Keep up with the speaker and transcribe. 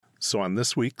So on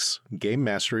this week's Game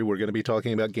Mastery, we're going to be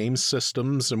talking about game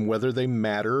systems and whether they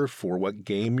matter for what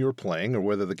game you're playing or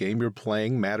whether the game you're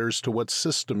playing matters to what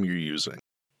system you're using.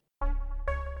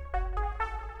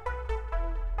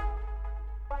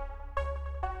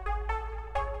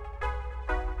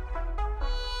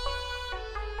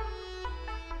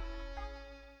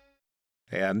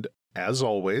 And as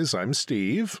always, I'm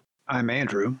Steve. I'm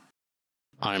Andrew.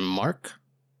 I'm Mark.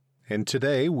 And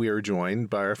today we are joined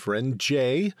by our friend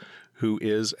Jay, who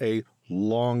is a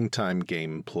longtime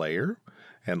game player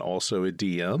and also a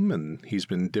DM, and he's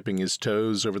been dipping his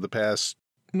toes over the past,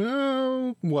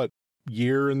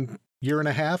 year and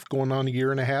a half, going on a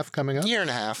year and a half coming up? Year and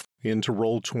a half. Into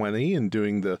Roll20 and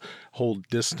doing the whole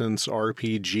distance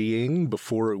RPGing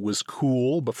before it was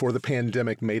cool, before the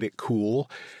pandemic made it cool.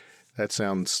 That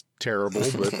sounds terrible,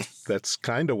 but that's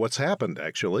kind of what's happened,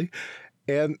 actually.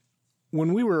 And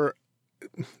when we were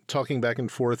talking back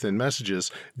and forth in messages,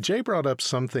 Jay brought up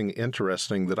something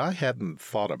interesting that I hadn't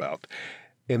thought about.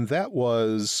 And that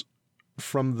was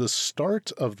from the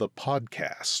start of the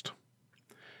podcast,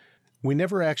 we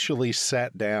never actually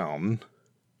sat down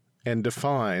and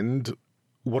defined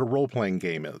what a role-playing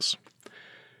game is.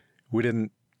 We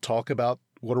didn't talk about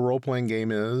what a role-playing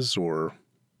game is or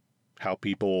how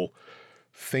people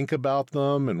think about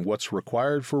them and what's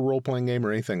required for a role-playing game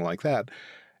or anything like that.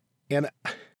 And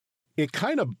it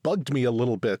kind of bugged me a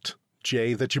little bit,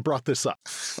 Jay, that you brought this up.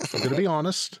 I'm going to be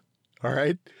honest, all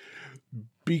right?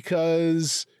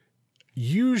 Because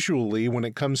usually when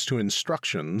it comes to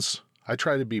instructions, I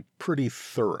try to be pretty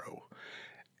thorough.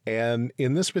 And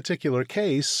in this particular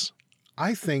case,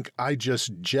 I think I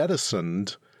just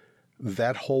jettisoned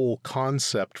that whole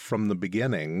concept from the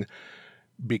beginning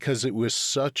because it was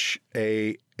such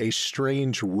a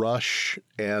strange rush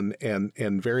and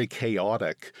very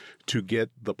chaotic to get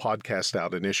the podcast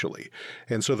out initially.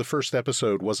 And so the first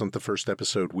episode wasn't the first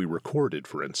episode we recorded,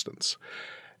 for instance.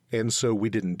 And so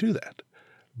we didn't do that.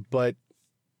 But,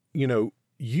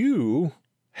 you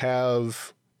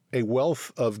have a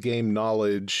wealth of game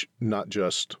knowledge, not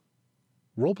just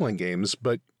role-playing games,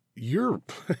 but you're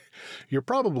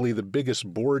probably the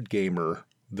biggest board gamer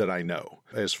that I know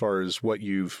as far as what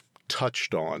you've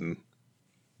touched on,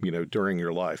 during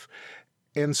your life.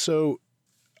 And so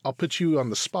I'll put you on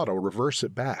the spot. I'll reverse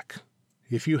it back.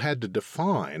 If you had to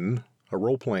define a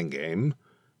role-playing game,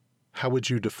 how would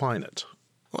you define it?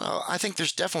 Well, I think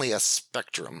there's definitely a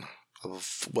spectrum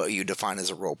of what you define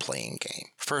as a role-playing game.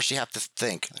 First, you have to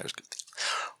think,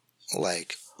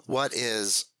 what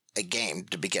is a game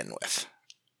to begin with?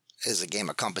 Is a game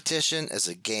a competition? Is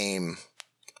a game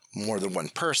more than one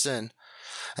person?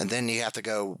 And then you have to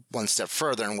go one step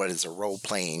further in what is a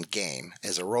role-playing game.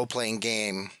 Is a role-playing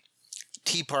game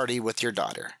tea party with your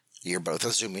daughter? You're both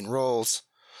assuming roles.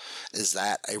 Is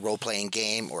that a role-playing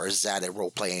game or is that a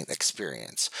role-playing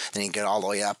experience? Then you get all the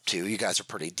way up to, you guys are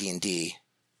pretty D&D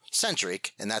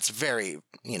centric, and that's very,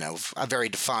 a very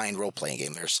defined role-playing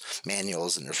game. There's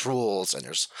manuals and there's rules and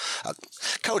there's a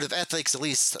code of ethics. At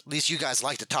least you guys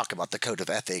like to talk about the code of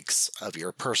ethics of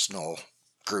your personal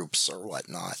groups or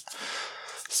whatnot.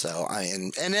 So,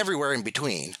 and everywhere in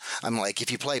between. I'm like,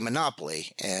 if you play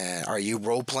Monopoly, are you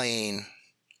role-playing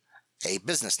a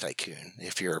business tycoon?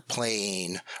 If you're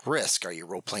playing Risk, are you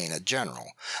role-playing a general?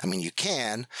 You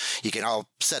can all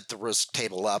set the Risk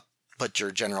table up, put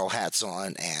your general hats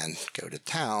on, and go to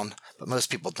town. But most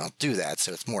people don't do that,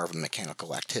 so it's more of a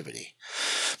mechanical activity.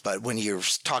 But when you're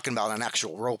talking about an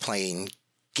actual role-playing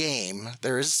game,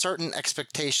 there is certain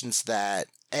expectations that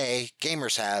A,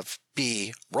 gamers have,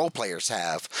 B, role players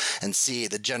have, and C,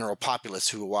 the general populace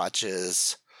who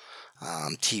watches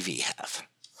TV have.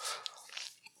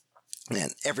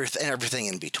 And everything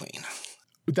in between.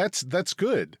 That's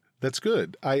good. That's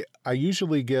good. I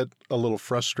usually get a little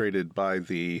frustrated by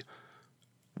the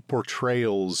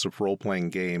portrayals of role-playing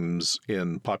games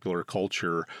in popular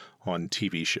culture on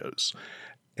TV shows.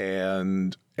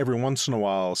 And every once in a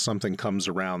while, something comes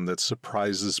around that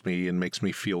surprises me and makes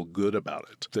me feel good about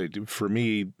it. For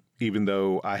me, even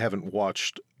though I haven't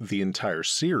watched the entire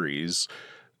series,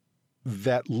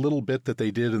 that little bit that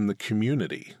they did in the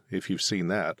Community, if you've seen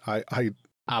that, I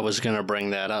was going to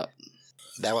bring that up.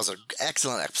 That was an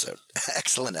excellent episode.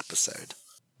 Excellent episode.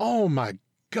 Oh my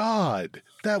God,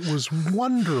 that was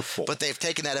wonderful. But they've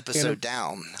taken that episode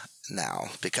down now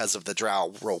because of the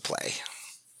Drow roleplay.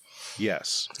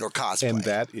 Yes. Or cosplay. And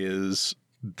that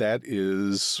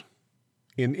is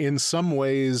in some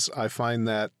ways I find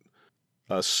that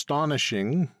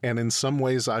astonishing, and in some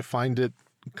ways I find it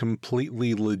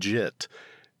completely legit.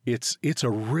 It's a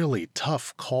really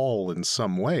tough call in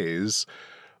some ways,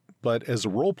 But as a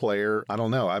role player, I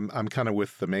don't know. I'm kind of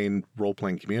with the main role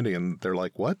playing community, and they're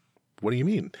like, "What? What do you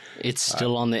mean?" It's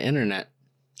still on the internet,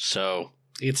 so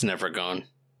it's never gone.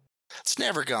 It's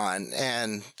never gone.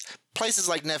 And places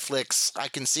like Netflix, I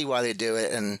can see why they do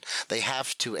it, and they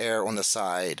have to err on the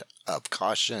side of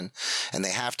caution, and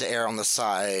they have to err on the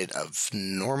side of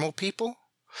normal people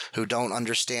who don't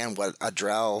understand what a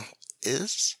drow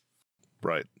is.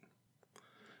 Right.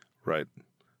 Right.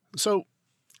 So,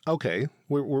 okay,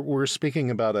 we're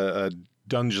speaking about a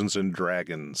Dungeons and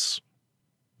Dragons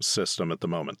system at the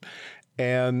moment,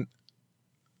 and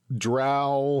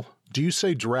drow. Do you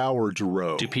say drow or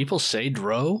dro? Do people say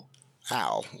dro?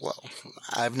 Ow. Well,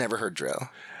 I've never heard drow.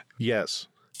 Yes.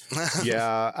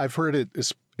 Yeah, I've heard it,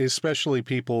 especially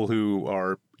people who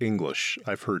are English.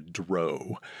 I've heard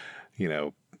dro,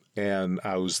 and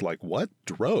I was like, what?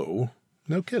 Dro?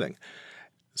 No kidding.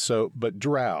 So, but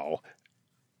drow,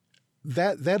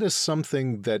 that is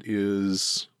something that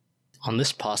is... On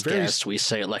this podcast, we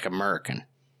say it like American.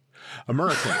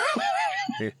 American.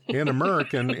 In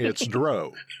American, it's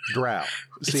drow.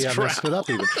 See, I messed it up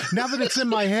even. Now that it's in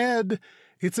my head,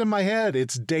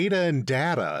 It's data and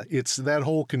data. It's that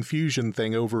whole confusion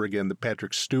thing over again that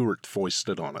Patrick Stewart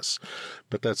foisted on us.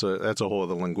 But that's a whole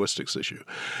other linguistics issue.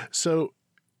 So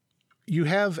you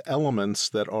have elements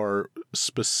that are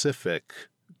specific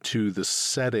to the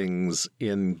settings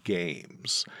in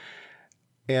games.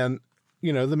 And,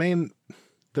 the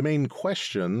main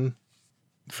question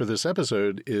for this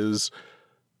episode is,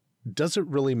 does it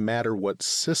really matter what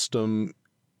system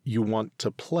you want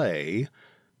to play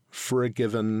for a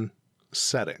given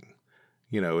setting?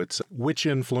 It's which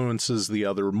influences the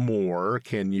other more.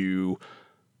 Can you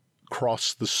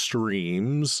cross the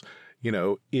streams?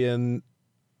 In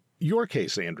your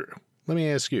case, Andrew, let me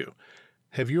ask you,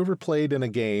 have you ever played in a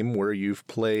game where you've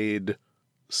played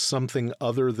something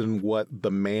other than what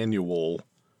the manual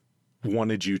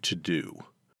wanted you to do?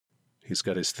 He's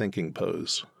got his thinking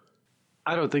pose.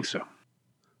 I don't think so.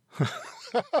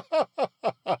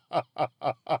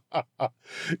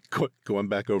 Going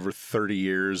back over 30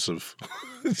 years of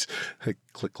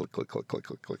click, click, click, click, click,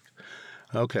 click, click.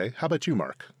 Okay. How about you,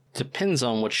 Mark? Depends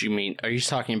on what you mean. Are you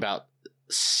talking about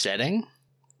setting?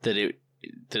 That it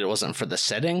wasn't for the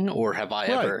setting? Or have I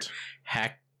ever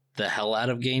hacked the hell out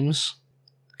of games?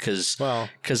 Because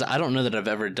I don't know that I've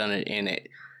ever done it in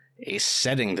a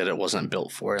setting that it wasn't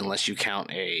built for, unless you count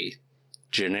a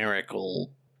generical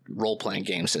role-playing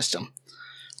game system.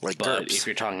 But GURPS. If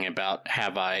you're talking about,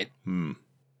 have I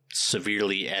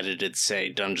severely edited, say,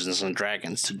 Dungeons and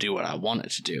Dragons to do what I want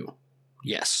it to do?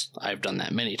 Yes, I've done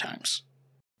that many times.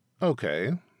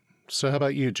 Okay. So how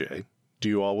about you, Jay? Do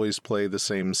you always play the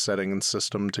same setting and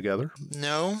system together?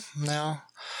 No.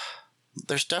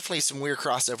 There's definitely some weird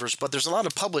crossovers, but there's a lot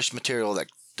of published material that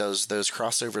does those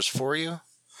crossovers for you.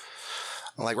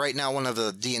 Like right now, one of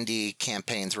the D&D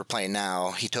campaigns we're playing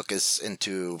now, he took us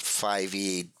into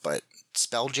 5e, but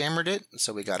Spelljammered it.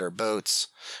 So we got our boats,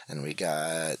 and we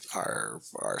got our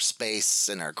space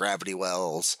and our gravity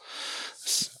wells.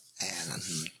 And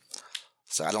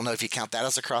so I don't know if you count that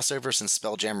as a crossover, since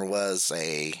Spelljammer was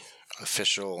a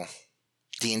official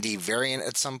D&D variant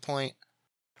at some point.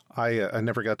 I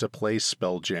never got to play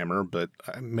Spelljammer, but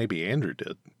maybe Andrew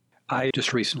did. I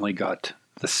just recently got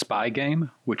the Spy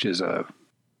Game, which is a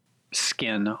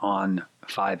skin on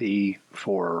 5e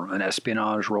for an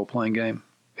espionage role-playing game.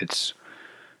 It's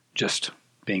just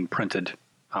being printed.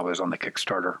 I was on the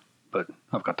Kickstarter, but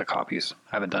I've got the copies.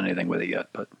 I haven't done anything with it yet,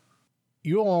 but...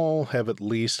 You all have at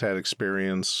least had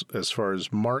experience, as far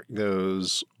as Mark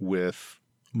goes, with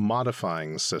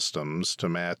modifying systems to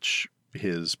match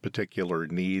his particular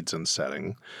needs and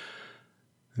setting.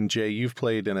 And Jay, you've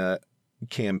played in a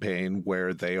campaign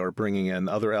where they are bringing in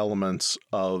other elements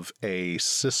of a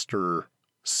sister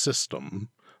system,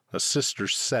 a sister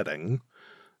setting,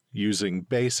 using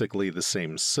basically the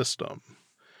same system.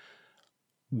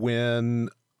 When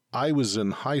I was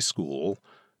in high school,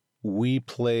 we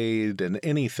played an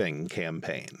anything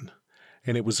campaign,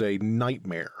 and it was a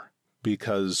nightmare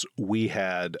because we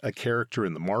had a character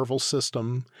in the Marvel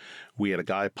system, we had a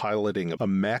guy piloting a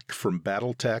mech from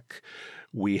BattleTech,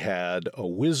 we had a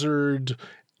wizard,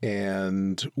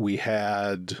 and we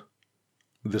had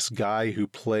this guy who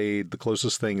played, the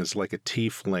closest thing is like a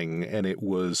tiefling, and it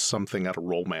was something out of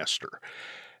Rollmaster.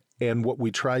 And what we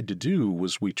tried to do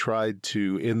was we tried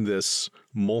to, in this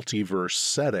multiverse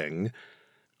setting,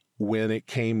 when it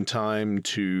came time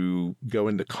to go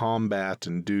into combat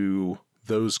and do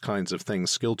those kinds of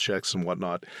things, skill checks and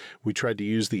whatnot, we tried to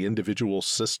use the individual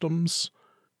systems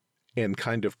and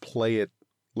kind of play it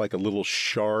like a little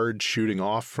shard shooting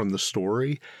off from the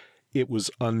story. It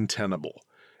was untenable.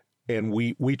 And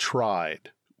we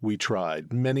tried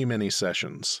many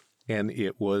sessions, and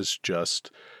it was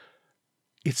just,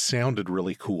 it sounded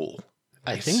really cool.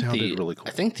 I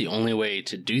think the only way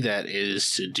to do that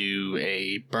is to do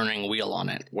a burning wheel on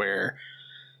it, where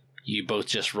you both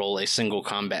just roll a single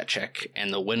combat check,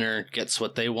 and the winner gets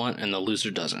what they want, and the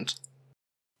loser doesn't.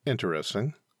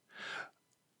 Interesting.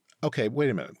 Okay, wait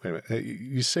a minute.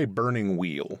 You say burning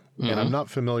wheel, and I'm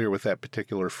not familiar with that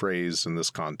particular phrase in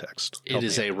this context. It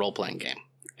is a role-playing game,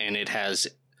 and it has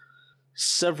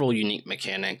several unique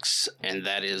mechanics, and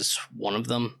that is one of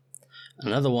them.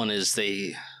 Another one is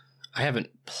I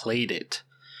haven't played it,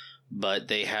 but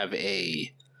they have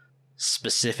a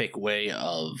specific way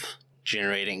of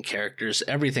generating characters.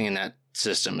 Everything in that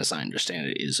system, as I understand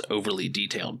it, is overly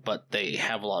detailed, but they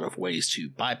have a lot of ways to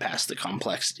bypass the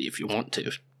complexity if you want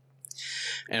to.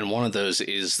 And one of those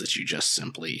is that you just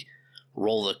simply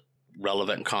roll the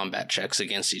relevant combat checks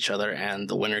against each other, and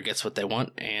the winner gets what they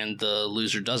want, and the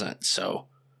loser doesn't. So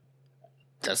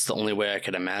that's the only way I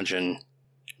could imagine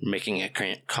making a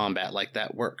combat like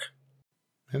that work.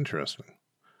 Interesting.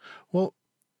 Well,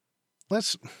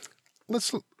 let's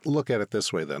look at it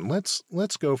this way then.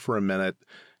 Let's go for a minute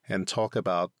and talk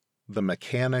about the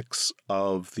mechanics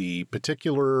of the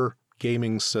particular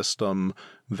gaming system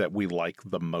that we like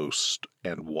the most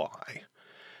and why.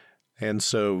 And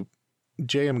so,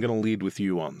 Jay, I'm going to lead with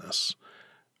you on this.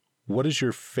 What is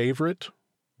your favorite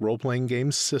role-playing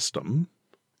game system?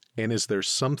 And is there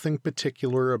something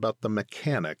particular about the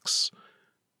mechanics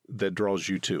that draws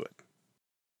you to it?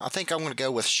 I think I'm going to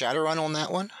go with Shadowrun on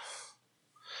that one.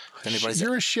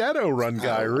 You're a Shadowrun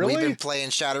guy, really? We've been playing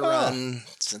Shadowrun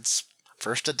since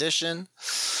first edition.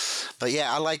 But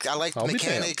yeah, I like the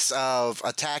mechanics of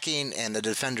attacking and the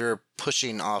defender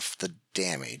pushing off the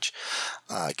damage.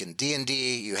 Like in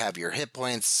D&D, you have your hit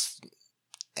points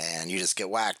and you just get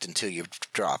whacked until you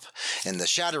drop. In the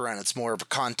Shadowrun, it's more of a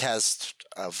contest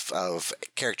of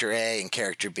character A and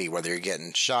character B, whether you're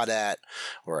getting shot at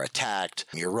or attacked.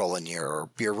 You're rolling your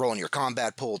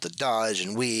combat pool to dodge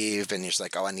and weave, and you're just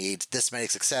like, oh, I need this many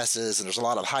successes. And there's a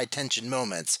lot of high tension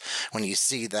moments when you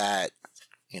see that,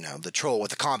 the troll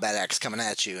with the combat axe coming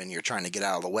at you and you're trying to get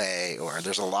out of the way, or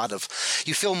there's a lot of,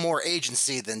 you feel more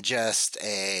agency than just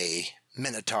a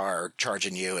minotaur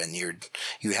charging you and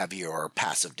you have your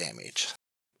passive damage.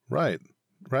 Right.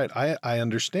 I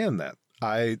understand that.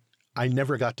 I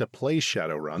never got to play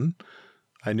Shadowrun.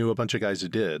 I knew a bunch of guys who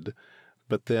did.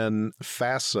 But then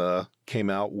FASA came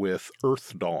out with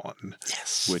Earthdawn,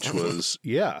 yes, which was,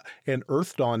 and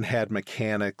Earthdawn had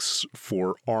mechanics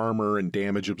for armor and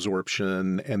damage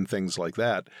absorption and things like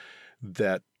that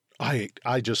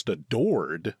I just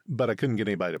adored, but I couldn't get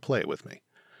anybody to play it with me.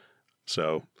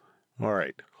 So, all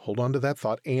right, hold on to that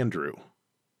thought. Andrew,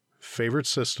 favorite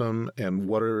system, and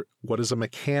what is a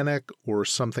mechanic or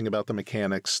something about the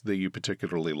mechanics that you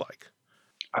particularly like?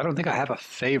 I don't think I have a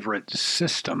favorite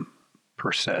system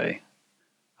per se.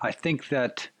 I think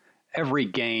that every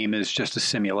game is just a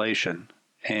simulation,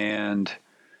 and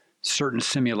certain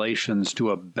simulations do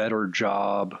a better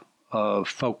job of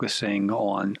focusing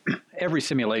on, every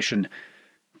simulation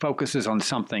focuses on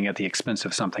something at the expense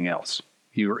of something else.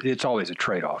 It's always a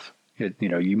trade-off.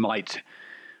 You might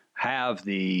have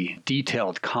the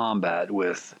detailed combat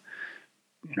with,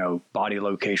 body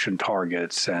location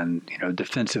targets and,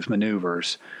 defensive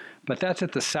maneuvers, but that's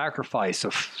at the sacrifice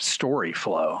of story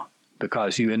flow,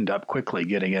 because you end up quickly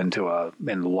getting into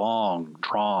long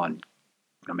drawn.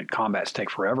 Combats take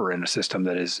forever in a system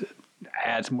that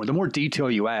adds more. The more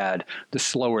detail you add, the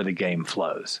slower the game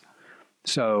flows.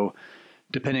 So,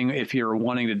 depending if you're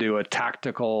wanting to do a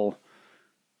tactical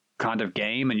kind of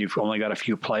game and you've only got a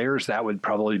few players, that would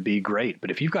probably be great. But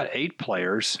if you've got 8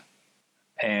 players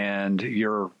and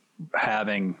you're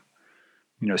having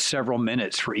several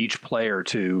minutes for each player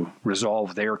to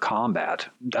resolve their combat,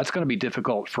 that's going to be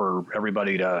difficult for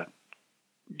everybody to.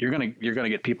 You're going to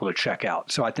get people to check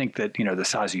out. So I think that the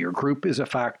size of your group is a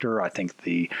factor. I think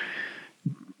the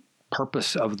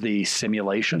purpose of the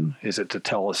simulation, is it to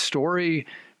tell a story?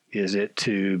 Is it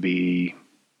to be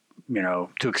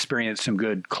to experience some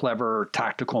good, clever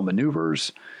tactical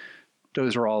maneuvers?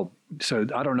 Those are all. So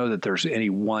I don't know that there's any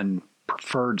one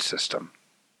preferred system.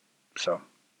 So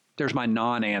there's my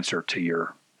non-answer to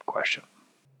your question.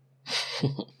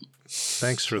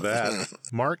 Thanks for that.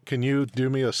 Mark, can you do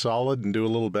me a solid and do a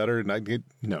little better? And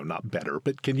not better,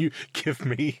 but can you give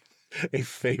me a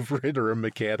favorite or a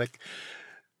mechanic?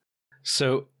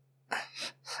 So,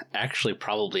 actually,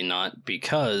 probably not,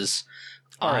 because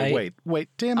All right, wait,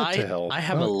 damn it to hell. I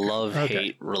have a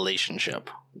love-hate relationship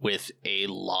with a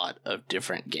lot of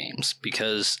different games,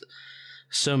 because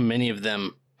so many of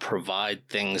them provide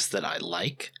things that I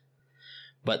like,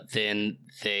 but then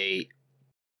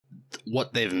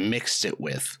what they've mixed it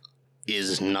with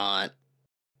is not,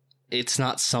 it's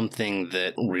not something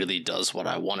that really does what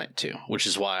I want it to, which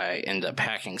is why I end up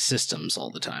hacking systems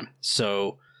all the time.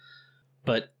 So,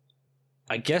 but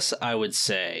I guess I would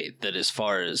say that as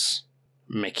far as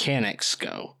mechanics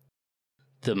go,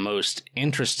 the most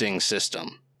interesting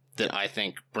system that I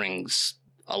think brings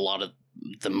a lot of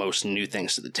the most new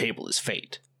things to the table is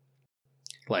Fate.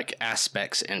 Like,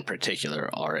 Aspects in particular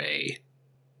are a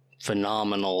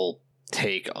phenomenal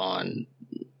take on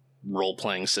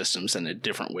role-playing systems and a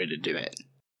different way to do it.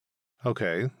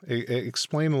 Okay.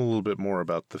 Explain a little bit more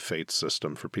about the Fate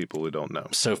system for people who don't know.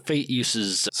 So Fate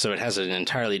it has an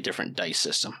entirely different dice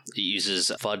system. It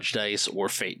uses fudge dice or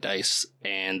Fate dice,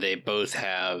 and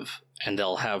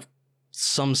they'll have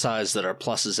some sides that are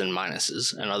pluses and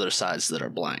minuses, and other sides that are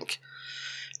blank.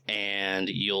 And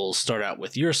you'll start out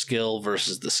with your skill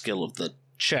versus the skill of the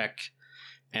check,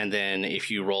 and then if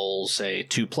you roll, say,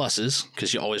 2 pluses,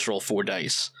 because you always roll 4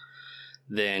 dice,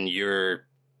 then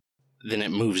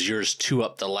it moves yours 2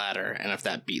 up the ladder, and if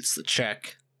that beats the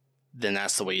check, then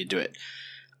that's the way you do it.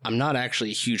 I'm not actually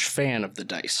a huge fan of the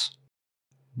dice,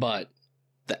 but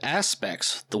the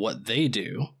Aspects, what they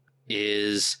do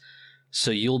is,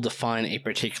 so you'll define a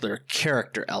particular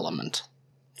character element.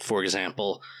 For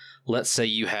example, let's say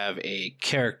you have a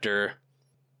character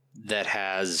that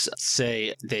has,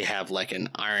 say, they have like an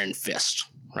iron fist,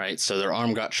 right? So their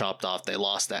arm got chopped off, they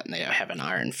lost that, and they have an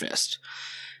iron fist.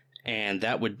 And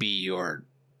that would be your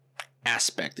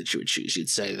aspect that you would choose. You'd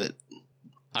say that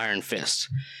iron fist.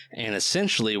 And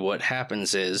essentially what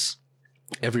happens is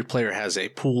every player has a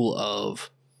pool of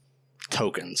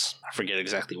tokens. I forget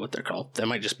exactly what they're called. They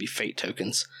might just be fate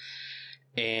tokens.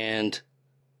 And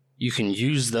you can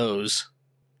use those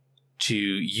to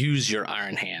use your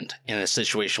iron hand in a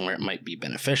situation where it might be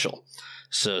beneficial.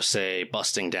 So say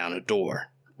busting down a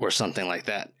door or something like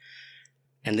that.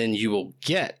 And then you will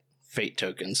get fate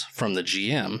tokens from the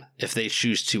GM if they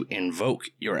choose to invoke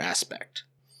your aspect.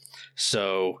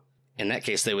 So in that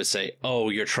case, they would say, oh,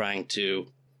 you're trying to,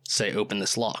 say, open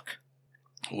this lock.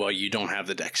 Well, you don't have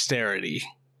the dexterity.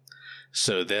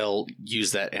 So they'll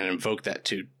use that and invoke that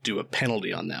to do a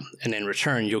penalty on them. And in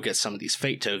return, you'll get some of these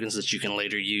fate tokens that you can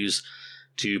later use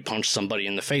to punch somebody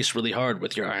in the face really hard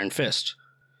with your iron fist.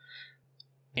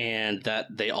 And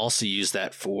that they also use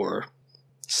that for,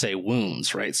 say,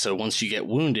 wounds, right? So once you get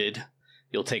wounded,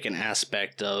 you'll take an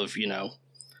aspect of,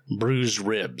 bruised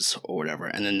ribs or whatever,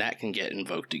 and then that can get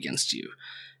invoked against you,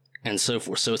 and so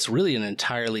forth. So it's really an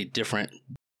entirely different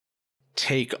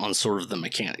take on sort of the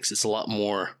mechanics. It's a lot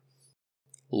more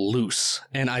loose,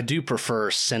 and I do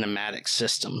prefer cinematic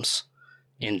systems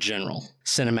in general.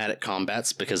 Cinematic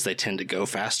combats, because they tend to go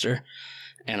faster,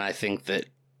 and I think that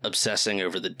obsessing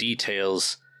over the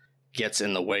details gets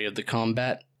in the way of the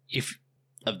combat,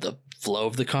 of the flow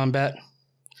of the combat.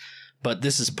 But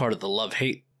this is part of the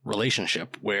love-hate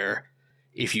relationship, where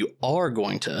if you are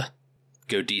going to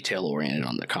go detail-oriented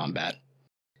on the combat,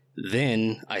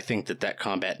 then I think that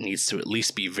combat needs to at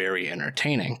least be very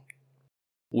entertaining,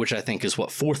 which I think is what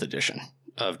 4th edition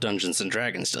of Dungeons &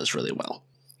 Dragons does really well.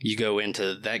 You go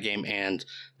into that game, and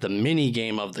the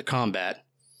mini-game of the combat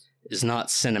is not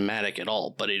cinematic at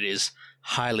all, but it is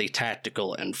highly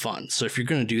tactical and fun. So if you're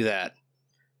going to do that,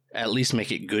 at least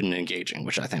make it good and engaging,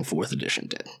 which I think 4th edition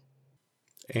did.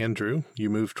 Andrew, you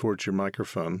moved towards your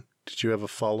microphone. Did you have a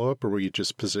follow-up, or were you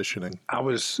just positioning? I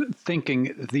was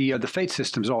thinking the Fate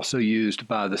system is also used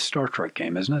by the Star Trek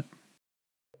game, isn't it?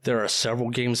 There are several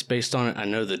games based on it. I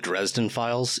know the Dresden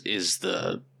Files is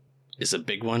a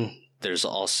big one. There's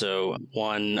also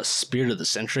one, Spirit of the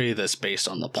Century, that's based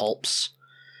on the pulps.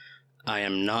 I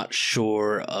am not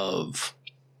sure of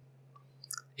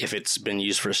if it's been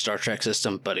used for a Star Trek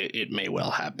system, but it may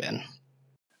well have been.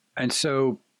 And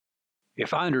so,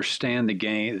 if I understand the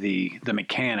game, the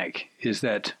mechanic is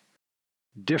that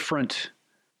different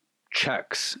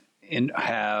checks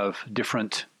have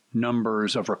different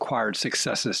numbers of required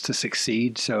successes to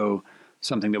succeed. So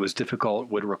something that was difficult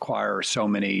would require so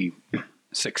many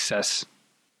success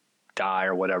die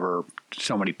or whatever,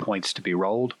 so many points to be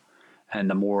rolled. And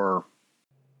the more...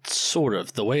 Sort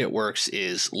of. The way it works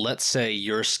is, let's say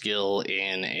your skill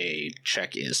in a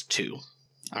check is 2.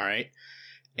 All right?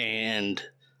 And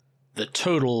the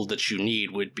total that you need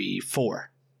would be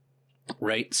 4.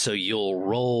 Right? So you'll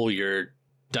roll your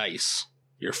dice,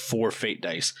 your 4 fate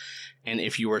dice. And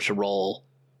if you were to roll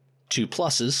 2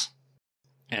 pluses,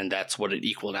 and that's what it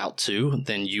equaled out to,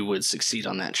 then you would succeed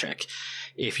on that check.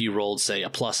 If you rolled, say, a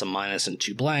plus, a minus, and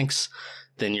 2 blanks,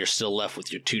 then you're still left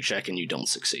with your 2 check and you don't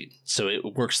succeed. So it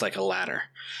works like a ladder.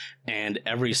 And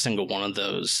every single one of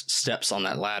those steps on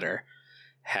that ladder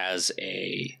has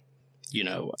a,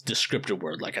 descriptive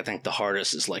word. Like I think the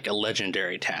hardest is like a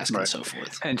legendary task and so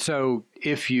forth. And so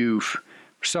if you've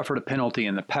suffered a penalty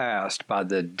in the past by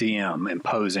the DM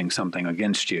imposing something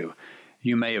against you,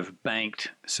 you may have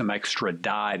banked some extra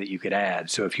die that you could add.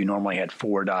 So if you normally had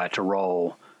 4 die to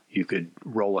roll, you could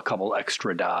roll a couple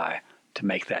extra die to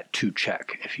make that 2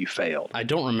 check if you failed. I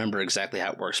don't remember exactly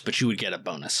how it works, but you would get a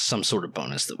bonus, some sort of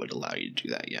bonus that would allow you to do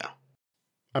that, yeah.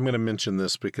 I'm going to mention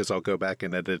this because I'll go back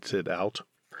and edit it out.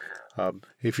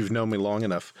 If you've known me long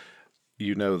enough,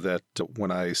 you know that when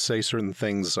I say certain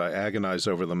things, I agonize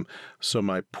over them. So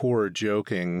my poor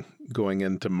joking going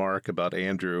into Mark about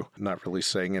Andrew not really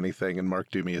saying anything and Mark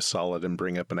do me a solid and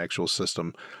bring up an actual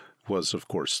system was, of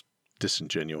course,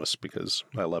 disingenuous because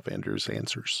I love Andrew's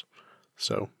answers.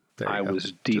 So there you I go.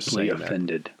 was deeply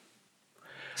offended.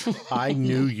 I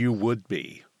knew you would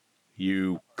be,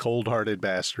 you cold-hearted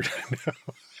bastard.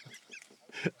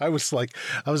 I was like,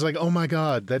 oh my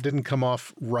God, that didn't come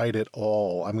off right at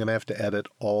all. I'm going to have to edit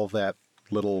all that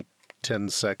little 10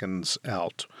 seconds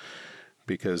out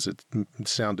because it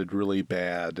sounded really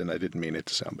bad and I didn't mean it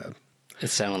to sound bad. It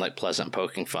sounded like pleasant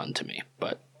poking fun to me,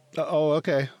 but... Oh,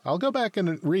 okay. I'll go back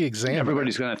and re-examine.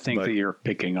 Everybody's going to think that you're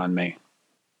picking on me.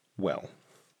 Well.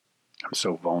 I'm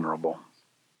so vulnerable.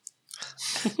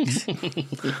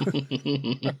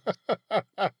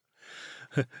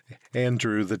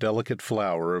 Andrew, the delicate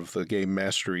flower of the Game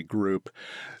Mastery group.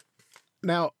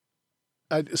 Now,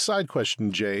 a side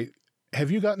question, Jay.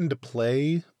 Have you gotten to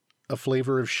play a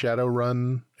flavor of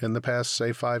Shadowrun in the past,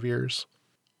 say, 5 years?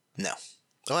 No.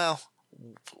 Well,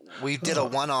 we did a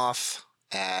one-off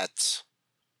at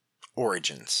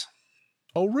Origins.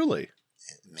 Oh, really?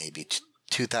 Maybe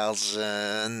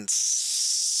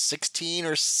 2016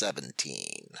 or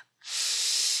 17.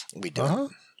 We did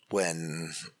it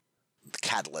when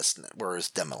Catalyst was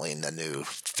demoing the new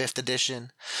 5th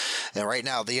edition. And right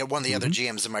now, one of the other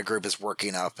GMs in my group is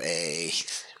working up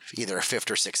either a 5th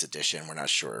or 6th edition. We're not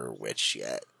sure which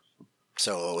yet.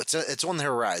 So it's on the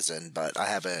horizon, but I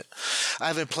haven't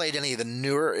played any of the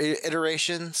newer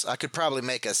iterations. I could probably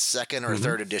make a 2nd or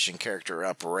 3rd edition character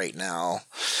up right now,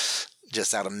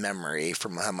 just out of memory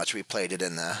from how much we played it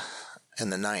in the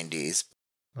 90s.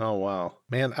 Oh wow,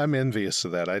 man, I'm envious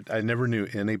of that. I never knew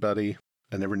anybody.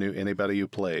 I never knew anybody who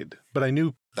played, but I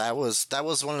knew that was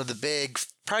one of the big,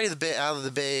 probably out of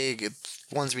the big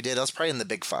ones we did. I was probably in the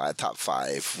big 5, top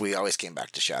 5. We always came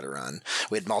back to Shadowrun.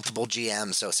 We had multiple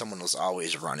GMs, so someone was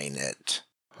always running it.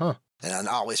 Huh. And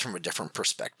always from a different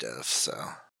perspective, so.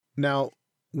 Now,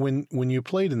 when you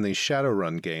played in these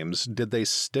Shadowrun games, did they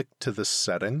stick to the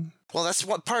setting? Well, that's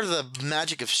what part of the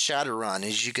magic of Shadowrun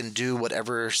is. You can do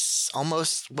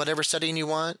almost whatever setting you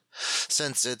want,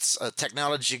 since it's a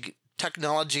technology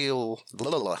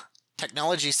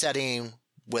setting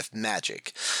with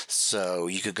magic. So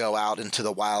you could go out into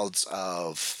the wilds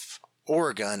of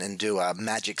Oregon and do a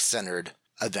magic-centered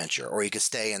adventure, or you could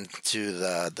stay into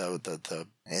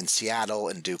in Seattle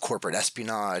and do corporate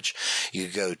espionage. You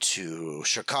could go to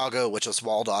Chicago, which was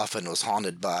walled off and was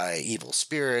haunted by evil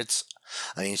spirits.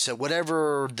 I mean, so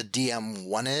whatever the DM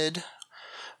wanted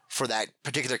for that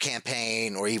particular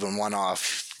campaign, or even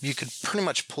one-off, you could pretty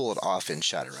much pull it off in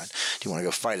Shadowrun. Do you want to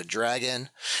go fight a dragon?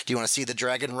 Do you want to see the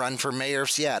dragon run for mayor of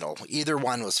Seattle? Either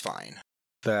one was fine.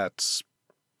 That's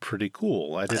pretty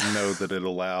cool. I didn't know that it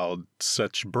allowed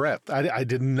such breadth. I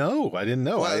didn't know. Well,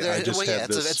 it's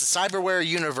a cyberware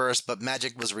universe, but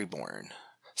magic was reborn.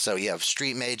 So you have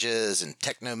street mages and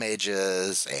techno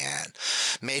mages and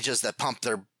mages that pump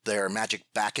their magic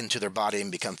back into their body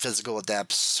and become physical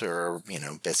adepts, or,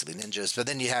 basically ninjas. But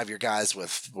then you have your guys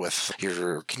with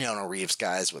your Keanu Reeves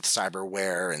guys with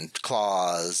cyberware and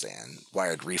claws and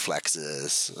wired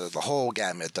reflexes, the whole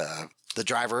gamut. The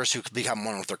drivers who could become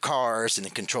one with their cars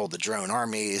and control the drone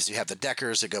armies. You have the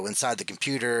deckers that go inside the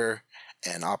computer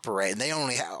and operate. And they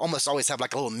almost always have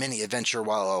like a little mini adventure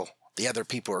while the other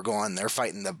people are going. They're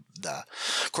fighting the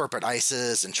corporate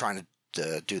ISIS and trying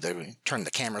to turn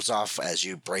the cameras off as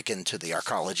you break into the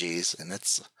arcologies. And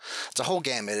it's a whole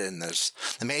gamut. And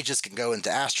the mages can go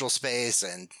into astral space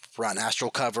and run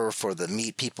astral cover for the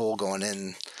meat people going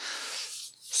in.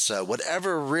 So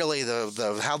whatever really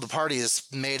how the party is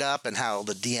made up and how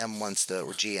the DM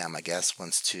or GM, I guess,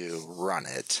 wants to run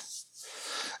it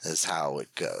is how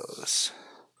it goes.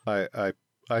 I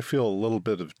feel a little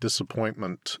bit of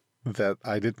disappointment that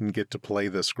I didn't get to play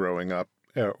this growing up,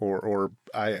 or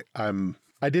I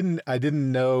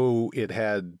didn't know it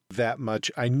had that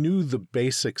much. I knew the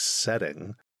basic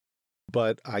setting,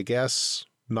 but I guess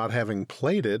not having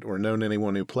played it or known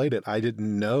anyone who played it, I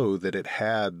didn't know that it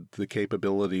had the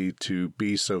capability to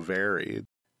be so varied.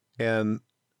 And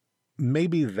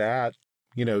maybe that,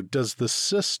 does the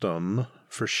system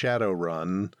for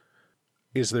Shadowrun,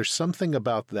 is there something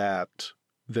about that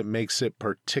makes it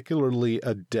particularly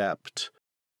adept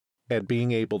at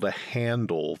being able to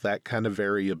handle that kind of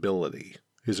variability?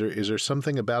 Is there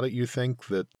something about it you think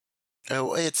that...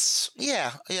 Oh, it's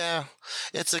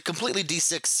a completely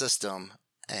D6 system,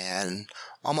 and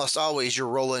almost always you're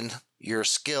rolling your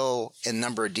skill in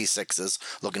number of D6s,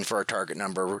 looking for a target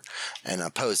number and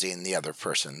opposing the other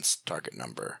person's target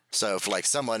number. So if like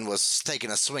someone was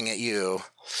taking a swing at you,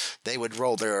 they would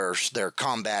roll their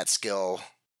combat skill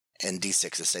in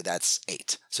D6s, say that's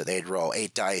 8. So they'd roll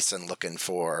 8 dice and looking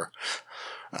for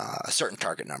a certain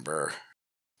target number.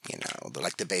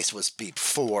 Like the base was be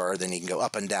 4, then you can go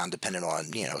up and down depending on,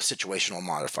 situational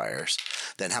modifiers.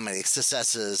 Then how many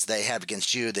successes they have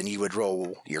against you, then you would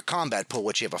roll your combat pool,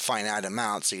 which you have a finite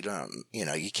amount, so you don't,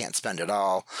 you can't spend it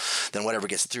all. Then whatever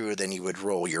gets through, then you would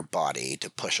roll your body to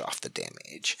push off the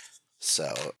damage.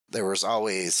 So there was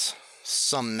always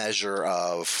some measure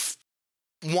of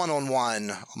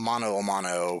one-on-one,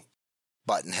 mano-a-mano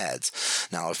button heads.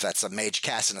 Now, if that's a mage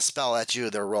casting a spell at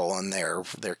you, they're rolling their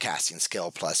casting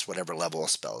skill plus whatever level of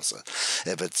spells.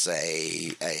 If it's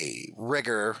a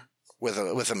rigger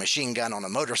with a machine gun on a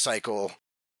motorcycle,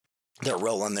 they're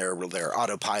rolling their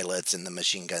autopilots and the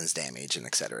machine gun's damage, and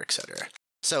et cetera, et cetera.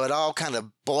 So it all kind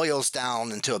of boils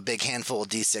down into a big handful of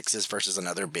D6s versus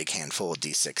another big handful of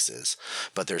D6s.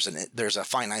 But there's a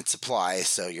finite supply,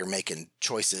 so you're making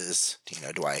choices.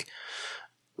 Do I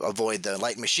avoid the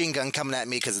light machine gun coming at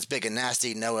me because it's big and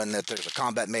nasty, knowing that there's a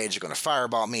combat mage going to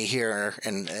fireball me here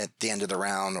and at the end of the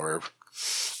round, or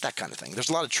that kind of thing. There's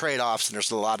a lot of trade-offs, and there's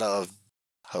a lot of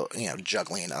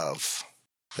juggling of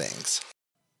things.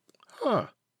 Huh.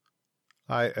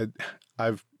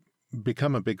 I've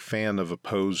become a big fan of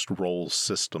opposed role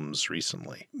systems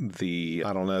recently.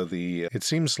 It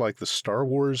seems like the Star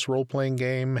Wars role-playing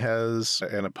game has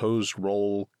an opposed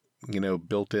role,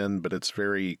 built in, but it's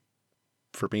very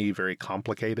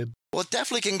complicated. Well, it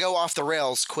definitely can go off the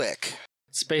rails quick.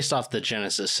 It's based off the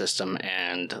Genesis system,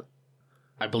 and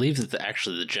I believe that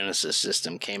the Genesis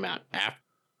system came out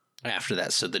after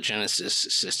that, so the Genesis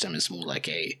system is more like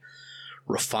a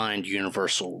refined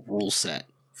universal rule set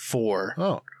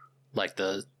for like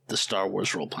the Star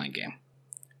Wars role-playing game.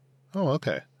 Oh,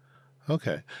 okay.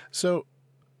 Okay. So,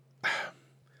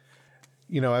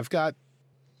 I've got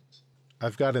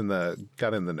in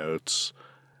the notes,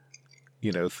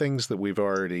 things that we've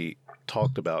already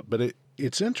talked about, but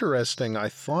it's interesting. I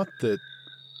thought that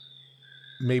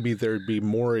maybe there'd be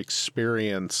more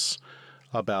experience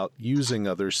about using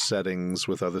other settings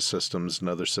with other systems and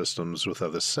other systems with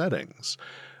other settings,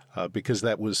 because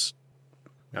that was,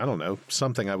 I don't know,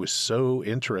 something I was so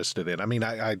interested in. I mean,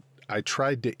 I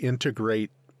tried to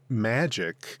integrate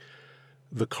Magic,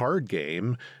 the card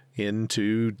game,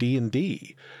 into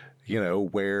D&D,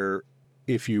 where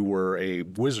if you were a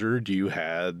wizard, you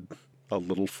had a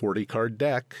little 40-card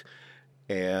deck,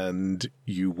 and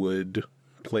you would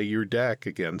play your deck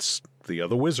against the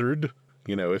other wizard,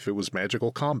 if it was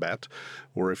magical combat,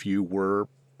 or if you were,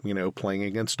 playing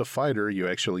against a fighter, you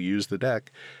actually used the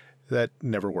deck. That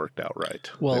never worked out right.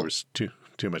 Well, there was too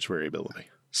much variability.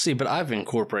 See, but I've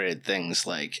incorporated things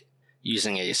like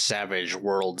using a Savage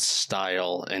Worlds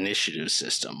style initiative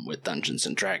system with Dungeons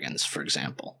and Dragons, for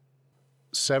example.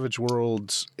 Savage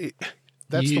Worlds,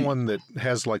 that's the one that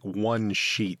has like one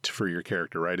sheet for your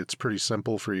character, right? It's pretty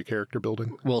simple for your character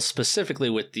building. Well, specifically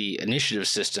with the initiative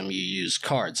system, you use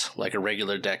cards, like a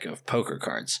regular deck of poker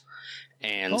cards.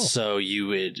 And so you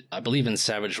would, I believe in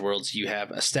Savage Worlds, you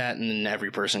have a stat, and then every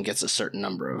person gets a certain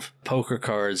number of poker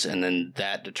cards, and then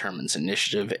that determines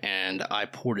initiative. And I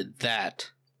ported that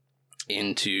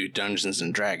into Dungeons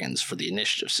and Dragons for the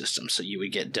initiative system. So you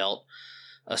would get dealt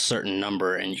a certain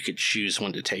number, and you could choose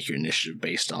when to take your initiative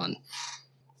based on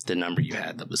the number you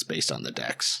had that was based on the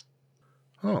decks.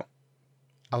 Oh,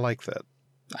 I like that.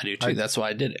 I do too. That's why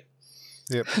I did it.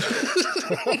 Yep.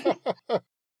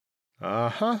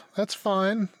 That's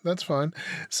fine.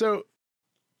 So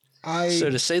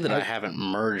to say that I haven't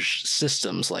merged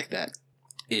systems like that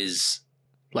is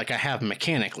like I have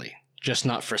mechanically, just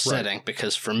not for setting,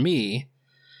 because for me,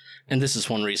 and this is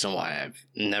one reason why I've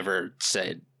never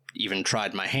even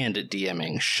tried my hand at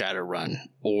DMing Shadowrun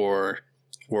or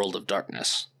World of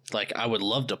Darkness. Like, I would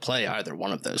love to play either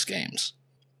one of those games,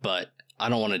 but I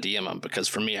don't want to DM them because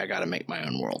for me, I got to make my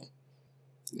own world.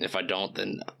 If I don't,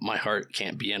 then my heart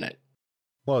can't be in it.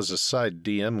 Well, as a side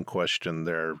DM question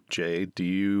there, Jay, do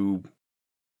you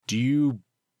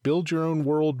build your own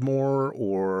world more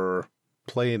or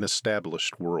play an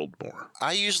established world more?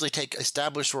 I usually take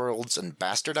established worlds and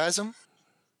bastardize them,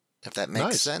 if that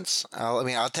makes sense.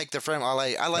 I'll take the frame. I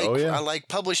like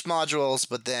published modules,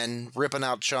 but then ripping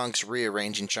out chunks,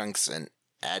 rearranging chunks, and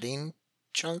adding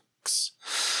chunks.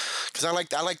 Because I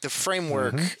like the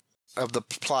framework of the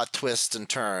plot twists and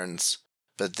turns,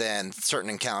 but then certain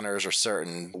encounters or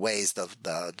certain ways the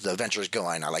adventure is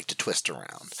going, I like to twist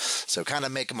around. So kind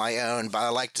of make my own, but I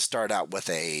like to start out with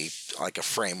a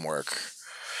framework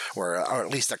or at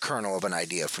least a kernel of an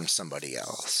idea from somebody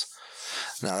else.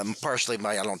 Now, partially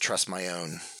I don't trust my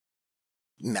own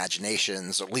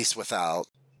imaginations, at least without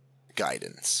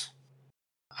guidance.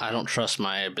 I don't trust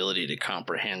my ability to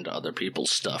comprehend other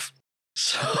people's stuff.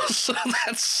 So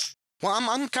that's... Well,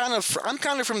 I'm kind of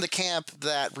from the camp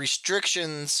that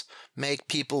restrictions make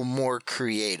people more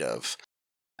creative.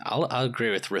 I'll agree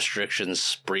with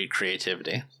restrictions breed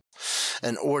creativity.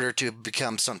 In order to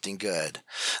become something good.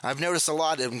 I've noticed a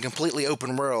lot in completely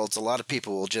open worlds, a lot of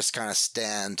people will just kind of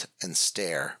stand and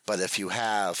stare. But if you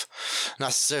have not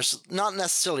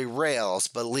necessarily rails,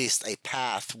 but at least a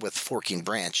path with forking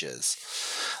branches,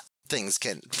 things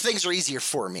are easier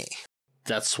for me.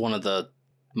 That's one of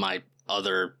my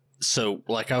other... So,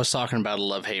 like I was talking about a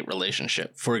love-hate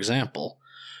relationship. For example,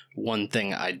 one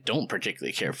thing I don't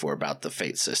particularly care for about the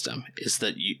Fate system is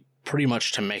that you pretty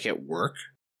much, to make it work,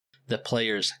 the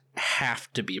players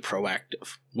have to be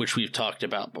proactive, which we've talked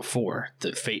about before,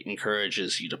 that Fate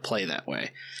encourages you to play that way.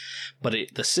 But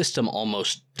the system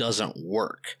almost doesn't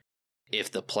work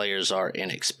if the players are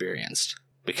inexperienced,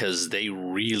 because they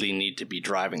really need to be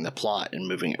driving the plot and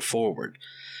moving it forward.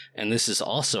 And this is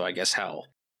also, I guess, how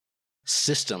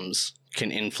systems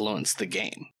can influence the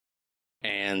game.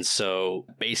 And so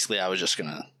basically I was just going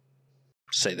to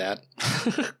say that.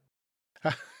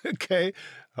 Okay.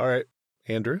 All right.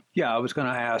 Andrew? Yeah, I was going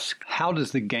to ask, how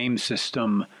does the game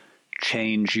system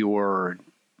change your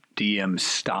DM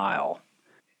style?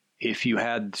 If you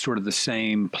had sort of the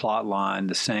same plot line,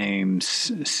 the same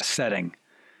setting,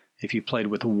 if you played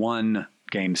with one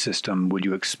game system, would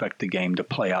you expect the game to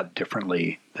play out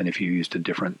differently than if you used a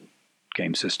different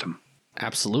game system?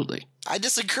 Absolutely. I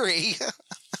disagree.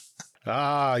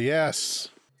 Yes.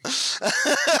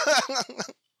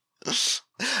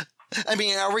 I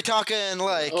mean, are we talking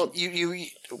like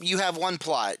you have one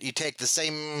plot, you take the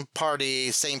same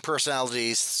party, same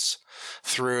personalities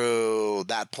through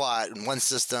that plot in one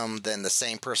system, then the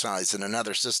same personalities in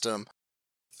another system,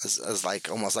 as like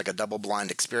almost like a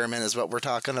double-blind experiment is what we're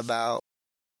talking about?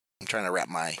 I'm trying to wrap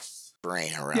my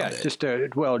brain around it.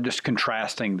 Just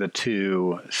contrasting the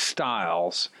two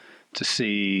styles to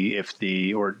see if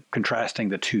contrasting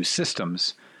the two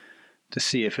systems to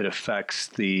see if it affects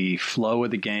the flow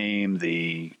of the game,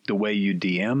 the way you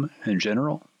DM in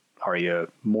general. Are you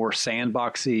more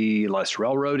sandboxy, less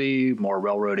railroady, more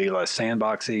railroady, less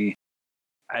sandboxy?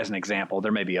 As an example,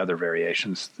 there may be other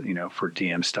variations, for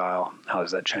DM style. How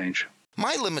does that change?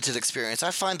 My limited experience,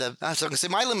 I find that,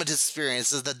 my limited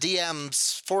experience is the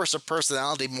DM's force of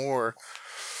personality more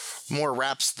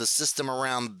wraps the system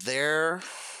around their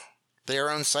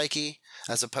own psyche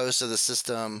as opposed to the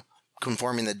system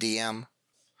conforming the DM,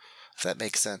 if that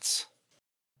makes sense.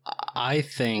 I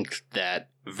think that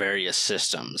various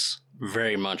systems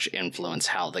very much influence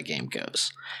how the game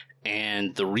goes.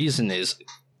 And the reason is,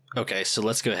 okay, so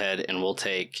let's go ahead and we'll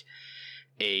take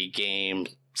a game,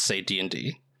 say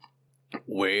D&D,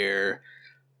 where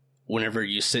whenever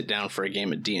you sit down for a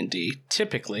game of D&D,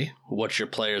 typically what your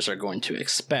players are going to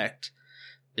expect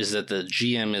is that the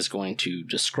GM is going to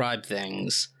describe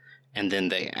things and then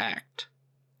they act.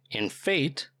 In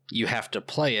Fate, you have to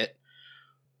play it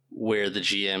where the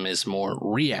GM is more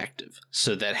reactive.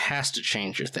 So that has to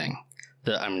change your thing.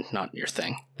 Not your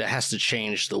thing. That has to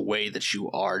change the way that you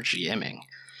are GMing.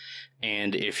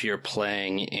 And if you're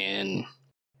playing in...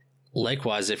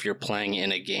 Likewise, if you're playing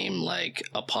in a game like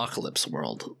Apocalypse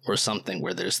World or something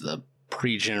where there's the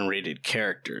pre-generated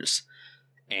characters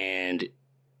and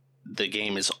the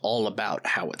game is all about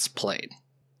how it's played.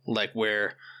 Like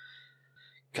where...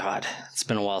 God, it's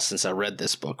been a while since I read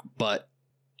this book, but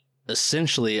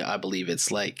essentially I believe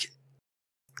it's like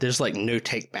there's like no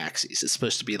take backsies. It's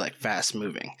supposed to be like fast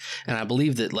moving. And I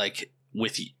believe that like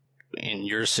in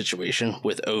your situation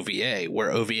with OVA, where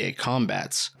OVA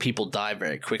combats, people die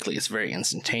very quickly. It's very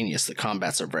instantaneous. The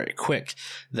combats are very quick.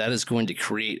 That is going to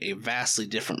create a vastly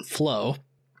different flow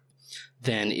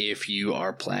than if you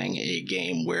are playing a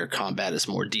game where combat is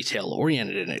more detail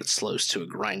oriented and it slows to a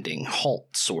grinding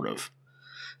halt, sort of.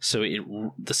 So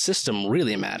the system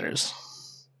really matters.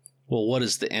 Well, what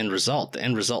is the end result? The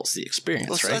end result's the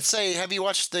experience, right? Let's say, have you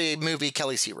watched the movie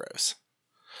Kelly's Heroes?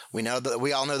 We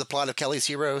all know the plot of Kelly's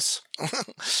Heroes.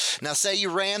 Now, say you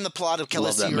ran the plot of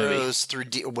Kelly's Heroes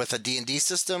with a D&D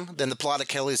system, then the plot of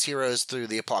Kelly's Heroes through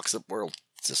the Apocalypse World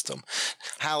system.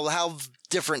 How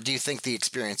different do you think the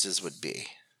experiences would be?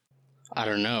 I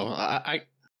don't know.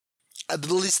 At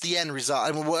least the end result.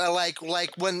 I mean, like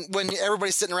when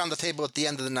everybody's sitting around the table at the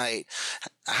end of the night,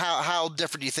 how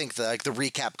different do you think the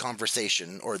recap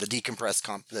conversation or the decompressed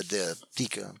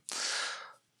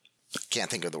can't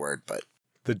think of the word, but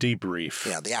the debrief.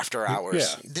 Yeah, the after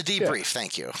hours. Yeah. The debrief. Yeah.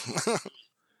 Thank you.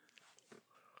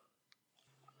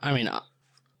 I mean,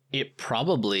 it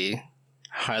probably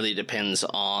highly depends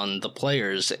on the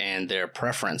players and their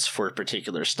preference for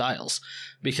particular styles,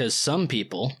 because some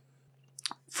people,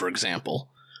 for example,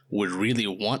 would really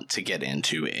want to get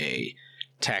into a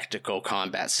tactical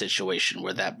combat situation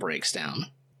where that breaks down.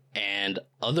 And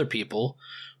other people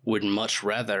would much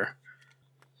rather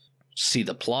see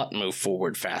the plot move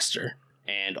forward faster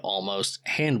and almost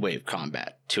hand-wave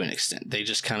combat to an extent. They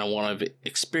just kind of want to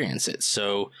experience it.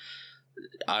 So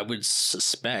I would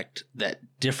suspect that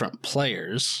different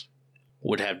players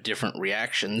would have different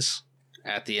reactions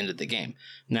at the end of the game.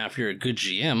 Now, if you're a good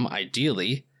GM,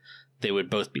 ideally, they would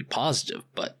both be positive,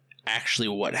 but actually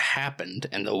what happened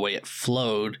and the way it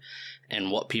flowed and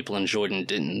what people enjoyed and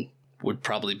didn't would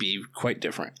probably be quite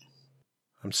different.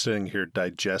 I'm sitting here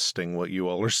digesting what you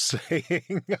all are saying.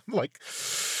 I'm like,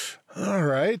 all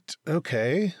right,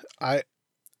 okay.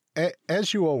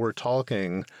 As you all were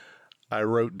talking, I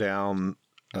wrote down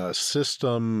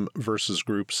system versus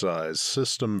group size,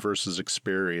 system versus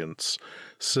experience,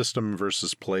 system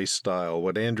versus play style,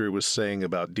 what Andrew was saying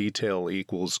about detail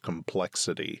equals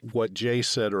complexity, what Jay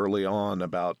said early on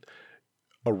about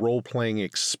a role-playing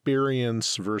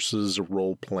experience versus a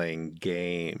role-playing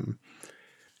game.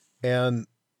 And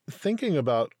thinking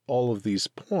about all of these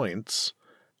points,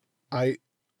 I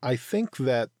think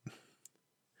that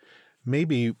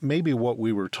maybe what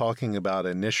we were talking about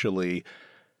initially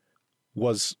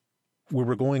was we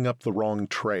were going up the wrong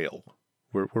trail.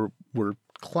 We're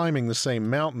climbing the same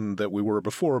mountain that we were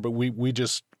before, but we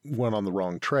just went on the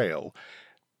wrong trail.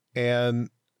 And,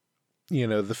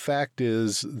 the fact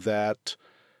is that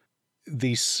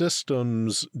these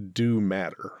systems do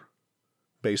matter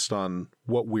based on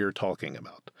what we're talking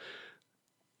about.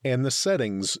 And the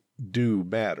settings do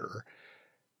matter.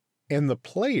 And the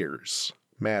players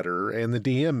matter, and the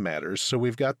DM matters. So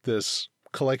we've got this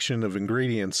collection of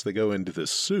ingredients that go into this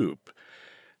soup.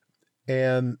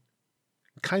 And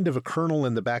kind of a kernel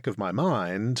in the back of my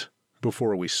mind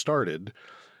before we started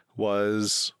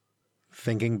was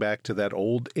thinking back to that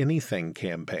old Anything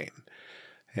campaign.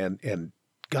 And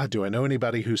God, do I know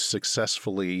anybody who's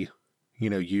successfully,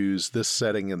 used this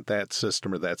setting in that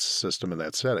system or that system in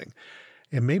that setting?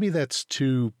 And maybe that's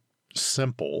too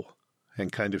simple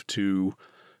and kind of too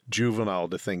juvenile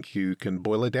to think you can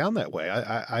boil it down that way.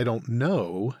 I don't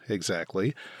know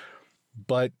exactly,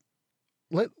 but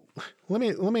let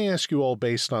me ask you all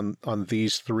based on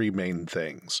these three main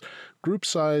things: group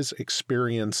size,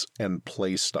 experience, and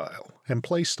play style. And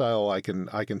play style I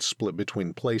can split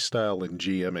between play style and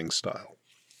GMing style.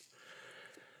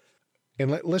 And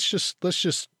let's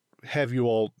just have you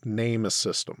all name a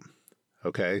system,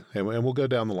 okay? And we'll go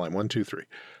down the line. 1, 2, 3.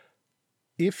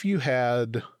 If you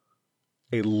had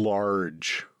a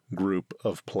large group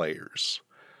of players,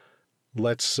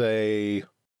 let's say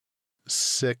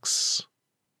 6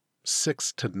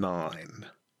 to 9,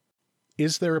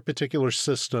 is there a particular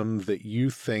system that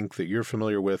you think that you're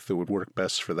familiar with that would work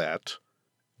best for that?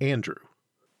 Andrew?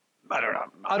 I don't know.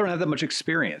 I don't have that much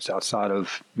experience outside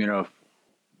of,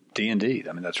 D&D.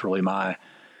 I mean, that's really my...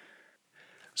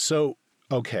 So,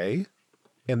 okay,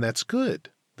 and that's good.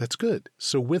 That's good.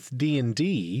 So with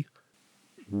D&D,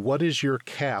 what is your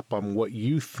cap on what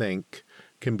you think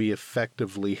can be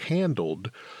effectively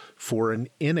handled for an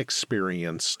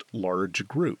inexperienced large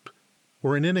group?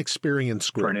 Or an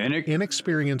inexperienced group?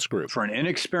 Inexperienced group. For an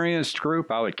inexperienced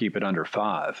group, I would keep it under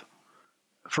 5.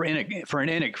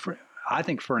 I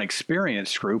think for an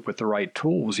experienced group with the right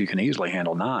tools, you can easily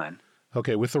handle 9.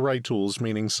 Okay, with the right tools,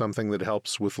 meaning something that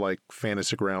helps with like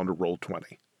Fantasy Ground or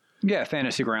Roll20. Yeah,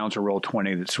 Fantasy Grounds or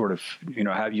Roll20 that sort of, you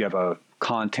have a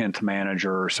content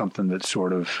manager or something that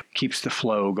sort of keeps the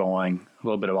flow going, a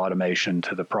little bit of automation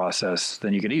to the process,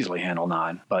 then you could easily handle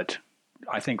 9. But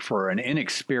I think for an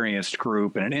inexperienced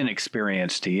group and an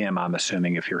inexperienced DM, I'm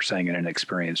assuming if you're saying an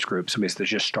inexperienced group, somebody that's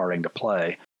just starting to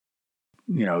play,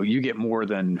 you get more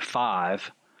than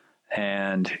 5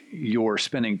 and you're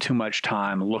spending too much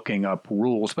time looking up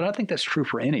rules. But I think that's true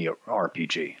for any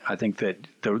RPG. I think that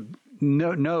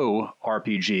no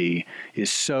RPG is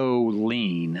so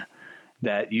lean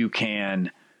that you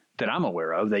can that I'm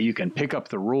aware of, that you can pick up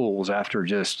the rules after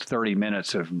just 30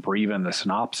 minutes of breathing the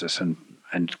synopsis and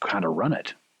kind of run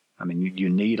it. I mean, you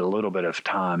need a little bit of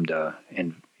time to,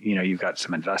 and you've got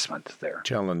some investment there.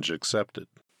 Challenge accepted.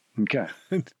 Okay.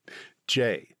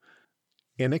 Jay,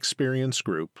 inexperienced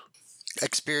group.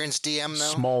 Experienced DM, though?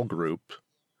 Small group.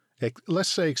 Let's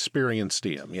say experienced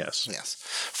DM, yes. Yes.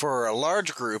 For a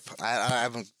large group, I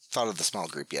haven't thought of the small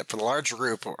group yet. For the large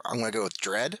group, I'm going to go with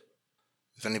Dread.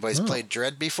 If anybody's played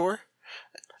Dread before.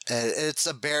 It's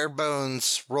a bare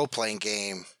bones role-playing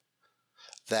game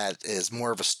that is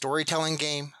more of a storytelling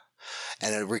game.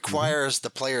 And it requires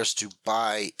the players to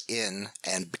buy in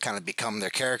and kind of become their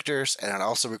characters. And it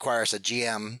also requires a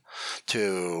GM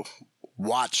to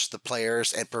watch the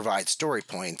players and provide story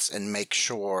points and make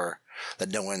sure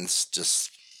that no one's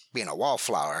just being a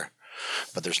wallflower.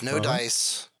 But there's no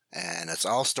dice, and it's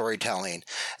all storytelling.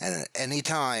 And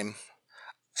anytime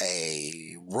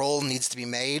a roll needs to be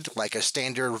made, like a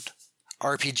standard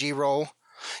RPG roll,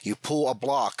 you pull a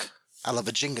block out of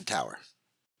a Jenga tower.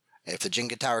 If the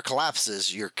Jenga tower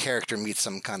collapses, your character meets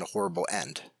some kind of horrible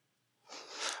end.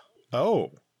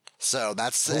 Oh. So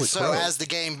as the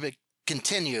game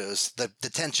continues, the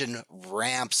tension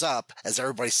ramps up as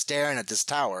everybody's staring at this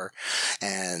tower,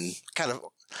 and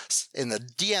the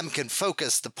DM can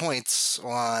focus the points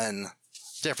on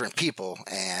different people,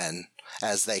 and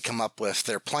as they come up with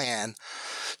their plan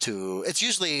it's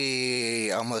usually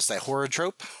almost a horror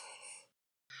trope.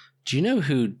 Do you know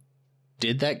who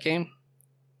did that game?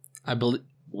 I believe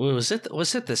was it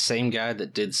the same guy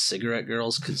that did Cigarette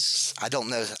Girls? Because I don't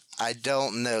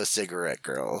know Cigarette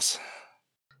Girls.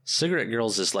 Cigarette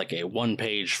Girls is like a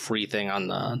one-page free thing on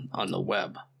the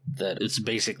web that it's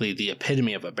basically the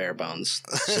epitome of a bare bones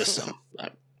system.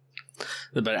 But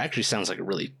it actually sounds like a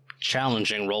really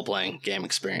challenging role-playing game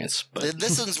experience. But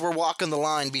this is we're walking the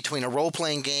line between a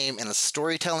role-playing game and a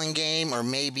storytelling game, or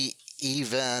maybe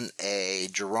even a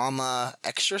drama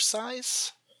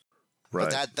exercise. Right.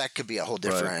 But that could be a whole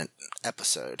different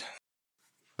episode.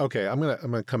 Okay, I'm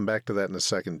gonna come back to that in a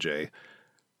second, Jay.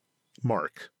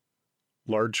 Mark,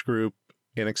 large group,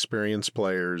 inexperienced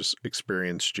players,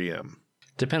 experienced GM.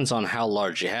 Depends on how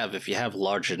large you have. If you have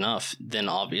large enough, then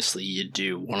obviously you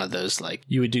do one of those, like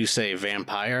you would do, say,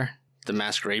 Vampire the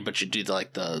Masquerade, but you do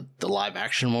the live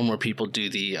action one where people do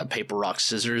the paper rock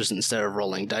scissors instead of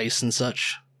rolling dice and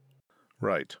such.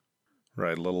 Right, a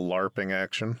little LARPing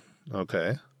action.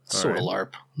 Okay. Sort of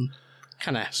LARP.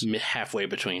 Kind of halfway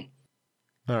between.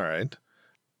 All right.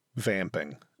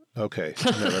 Vamping. Okay.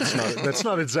 No, that's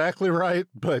not exactly right,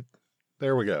 but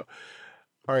there we go.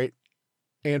 All right.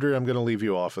 Andrew, I'm going to leave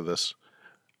you off of this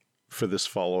for this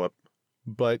follow-up.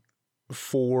 But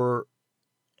for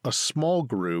a small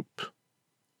group,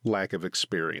 lack of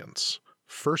experience,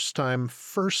 first time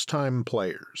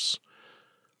players,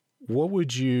 what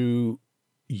would you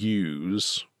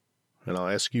use? And I'll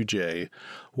ask you, Jay,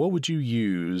 what would you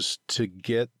use to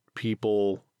get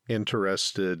people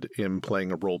interested in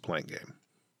playing a role-playing game?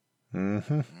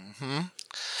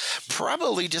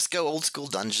 Probably just go old school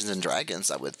Dungeons and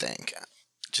Dragons, I would think,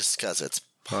 just because it's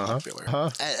popular.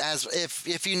 As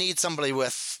if you need somebody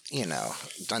with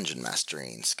dungeon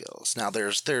mastering skills. Now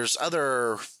there's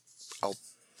other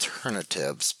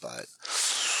alternatives, but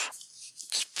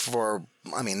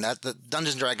the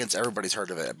Dungeons and Dragons, everybody's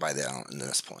heard of it by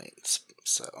this point.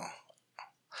 So,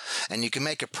 and you can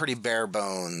make a pretty bare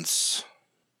bones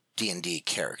D&D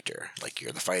character. Like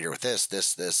you're the fighter with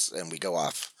this, and we go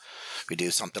off. We do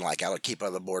something like Keep Out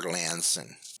of the Borderlands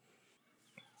and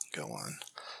go on.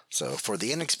 So for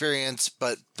the inexperienced,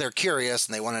 but they're curious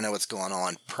and they want to know what's going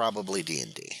on, probably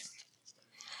D&D.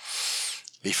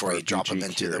 Before you drop them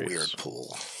into the weird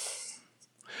pool.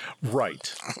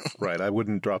 Right. I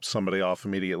wouldn't drop somebody off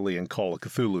immediately in Call of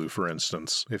Cthulhu, for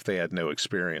instance, if they had no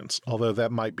experience. Although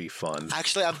that might be fun.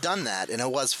 Actually, I've done that, and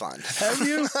it was fun. Have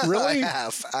you? Really?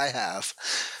 I have.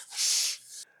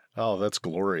 Oh, that's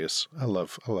glorious. I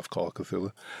love Call of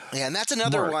Cthulhu. Yeah, and that's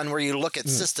another one where you look at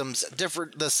systems,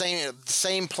 the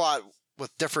same plot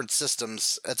with different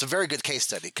systems. It's a very good case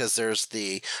study, because there's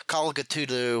the Call of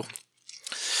Cthulhu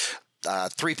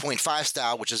 3.5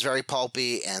 style, which is very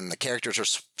pulpy, and the characters are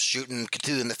shooting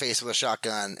Cthulhu in the face with a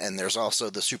shotgun. And there's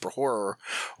also the super horror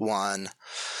one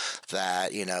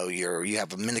that you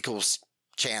have a minuscule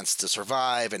chance to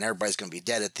survive, and everybody's going to be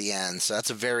dead at the end. So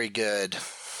that's a very good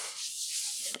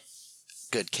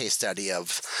case study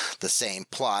of the same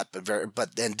plot,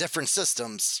 but in different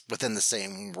systems within the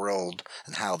same world,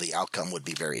 and how the outcome would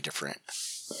be very different.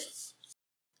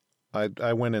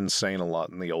 I went insane a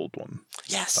lot in the old one.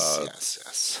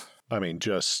 Yes. I mean,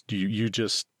 you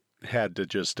just had to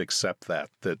just accept that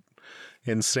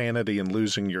insanity and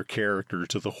losing your character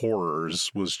to the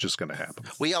horrors was just going to happen.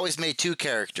 We always made 2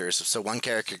 characters, so one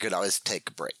character could always take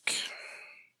a break.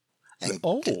 And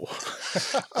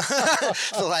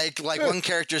like one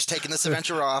character's taking this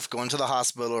adventure off, going to the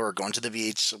hospital or going to the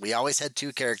beach. We always had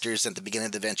 2 characters at the beginning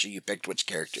of the adventure. You picked which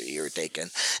character you were taking,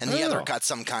 and the other got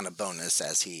some kind of bonus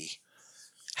as he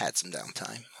had some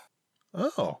downtime.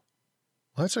 Oh,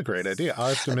 that's a great idea. I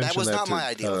have to mention that was not my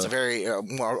idea. It was a very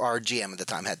our GM at the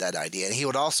time had that idea, and he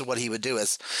would also what he would do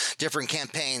is different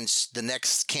campaigns. The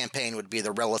next campaign would be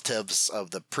the relatives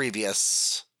of the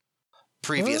previous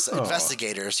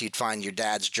investigators. You'd find your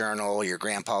dad's journal, your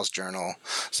grandpa's journal.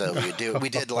 So we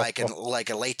did like a late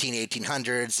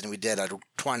 1800s, and we did a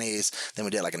 20s, then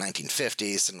we did like a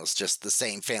 1950s, and it was just the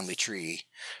same family tree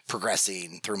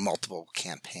progressing through multiple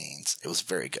campaigns. It was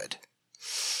very good.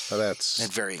 Oh, that's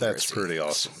pretty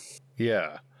awesome.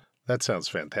 Yeah, that sounds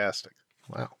fantastic.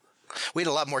 Wow. We had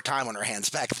a lot more time on our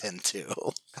hands back then too.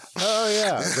 Oh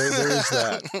yeah, there is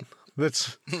that.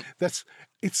 That's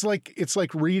it's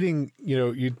like reading. You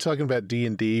know, you're talking about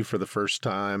D&D for the first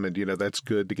time, and you know that's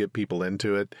good to get people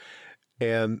into it.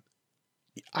 And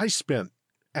I spent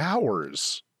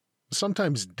hours,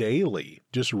 sometimes daily,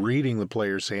 just reading the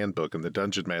player's handbook and the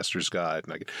Dungeon Master's Guide,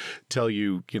 and I could tell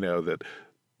you, that.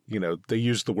 They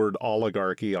use the word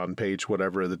oligarchy on page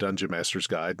whatever of the Dungeon Master's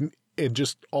Guide, and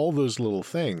just all those little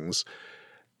things.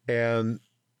 And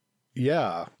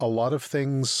yeah, a lot of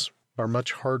things are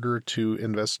much harder to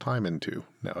invest time into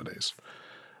nowadays.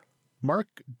 Mark,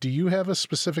 do you have a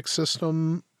specific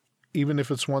system, even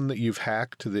if it's one that you've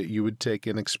hacked, that you would take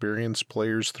inexperienced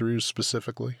players through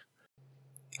specifically?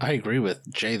 I agree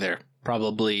with Jay there.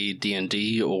 Probably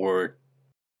D&D or...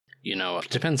 it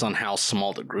depends on how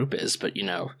small the group is, but,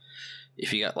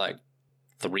 if you got like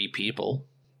 3 people,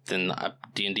 then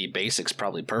D&D Basics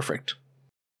probably perfect.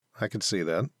 I could see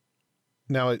that.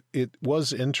 Now, it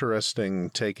was interesting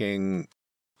taking,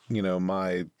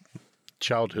 my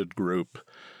childhood group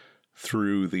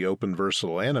through the Open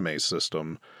Versatile Anime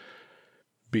system,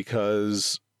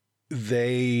 because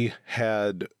they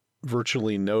had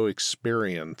virtually no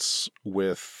experience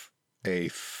with a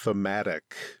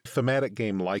thematic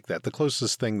game like that. The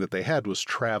closest thing that they had was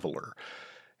Traveler,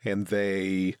 and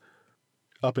they,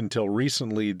 up until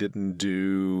recently, didn't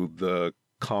do the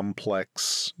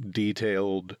complex,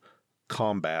 detailed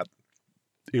combat.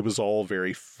 It was all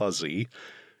very fuzzy,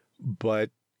 but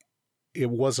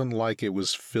it wasn't like it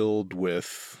was filled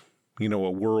with, a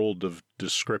world of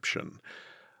description.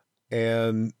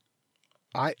 And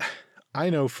I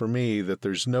know for me that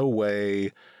there's no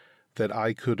way that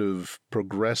I could have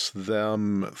progressed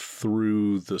them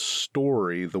through the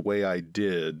story the way I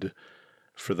did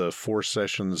for the 4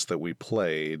 sessions that we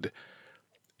played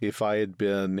if I had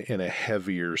been in a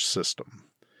heavier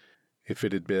system. If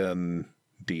it had been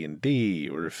D&D,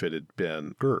 or if it had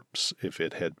been GURPS, if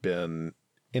it had been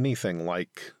anything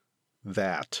like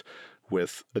that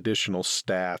with additional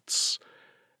stats,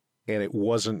 and it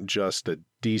wasn't just a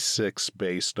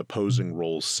D6-based opposing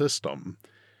roll system,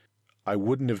 I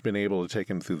wouldn't have been able to take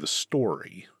him through the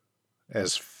story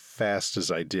as fast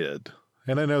as I did.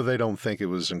 And I know they don't think it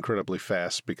was incredibly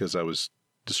fast because I was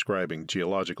describing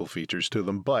geological features to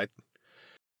them, but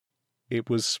it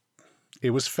was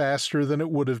faster than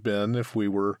it would have been if we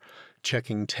were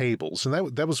checking tables. And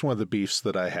that was one of the beefs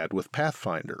that I had with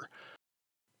Pathfinder.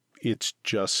 It's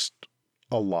just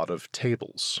a lot of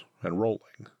tables and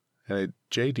rolling. And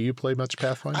Jay, do you play much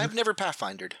Pathfinder? I've never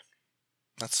Pathfindered.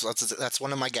 That's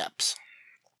one of my gaps.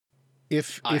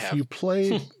 If you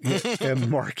play, and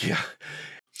Mark, yeah,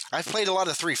 I've played a lot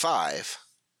of 3.5,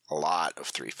 a lot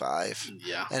of 3.5.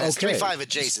 Yeah, and it's 3.5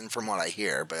 adjacent from what I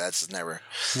hear, but that's never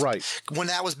right. When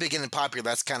that was big and popular,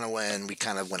 that's kind of when we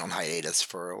kind of went on hiatus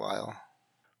for a while.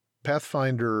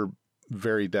 Pathfinder,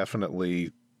 very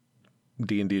definitely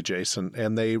D&D adjacent,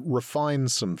 and they refine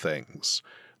some things.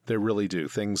 They really do.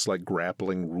 Things like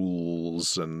grappling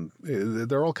rules, and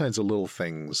there are all kinds of little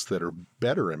things that are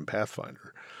better in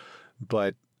Pathfinder.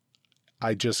 But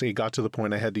it got to the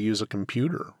point I had to use a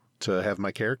computer to have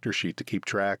my character sheet to keep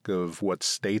track of what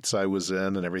states I was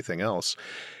in and everything else.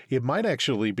 It might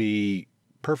actually be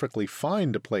perfectly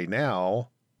fine to play now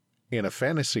in a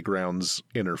Fantasy Grounds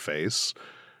interface,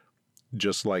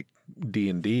 just like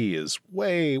D&D is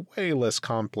way, way less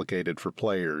complicated for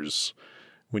players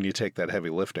when you take that heavy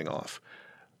lifting off.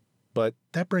 But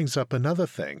that brings up another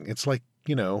thing. It's like,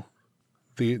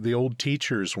 the old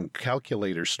teachers, when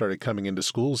calculators started coming into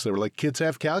schools, they were like, kids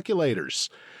have calculators.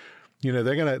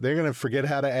 They're gonna forget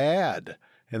how to add,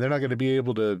 and they're not going to be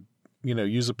able to,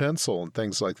 use a pencil and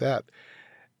things like that.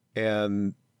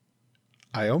 And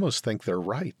I almost think they're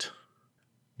right.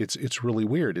 It's really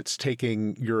weird. It's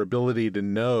taking your ability to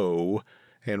know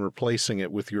and replacing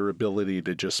it with your ability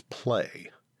to just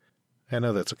play. I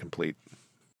know that's a complete...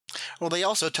 Well, they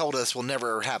also told us we'll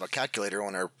never have a calculator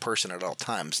on our person at all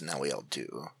times, and now we all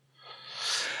do.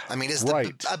 I mean, is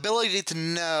the ability to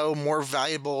know more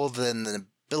valuable than the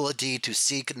ability to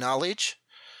seek knowledge?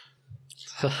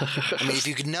 I mean, if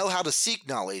you can know how to seek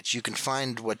knowledge, you can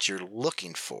find what you're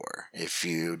looking for. If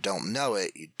you don't know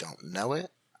it, you don't know it.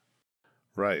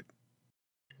 Right.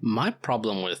 My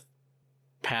problem with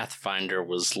Pathfinder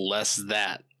was less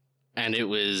that, and it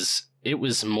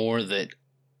was more that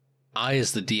I,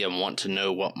 as the DM, want to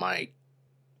know what my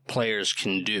players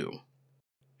can do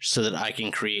so that I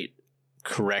can create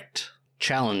correct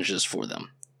challenges for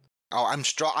them. Oh,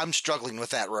 I'm struggling with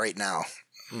that right now.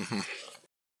 Mm-hmm.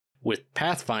 With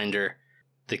Pathfinder,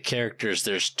 the characters,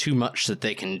 there's too much that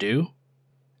they can do,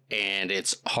 and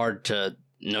it's hard to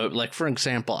know. Like, for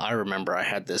example, I remember I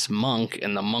had this monk,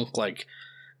 and the monk,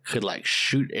 could,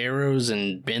 shoot arrows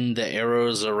and bend the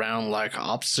arrows around,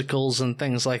 obstacles and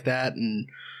things like that, and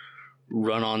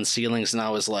run on ceilings, and I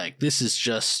was like, this is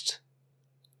just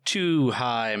too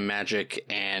high magic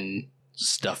and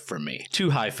stuff for me. Too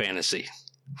high fantasy.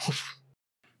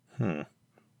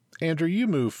 Andrew, you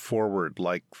moved forward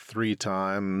 3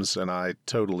 times, and I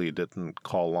totally didn't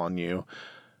call on you.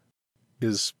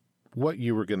 Is what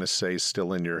you were going to say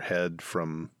still in your head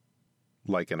from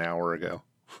an hour ago?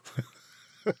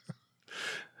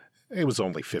 It was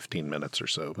only 15 minutes or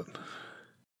so, but...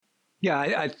 Yeah,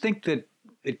 I think that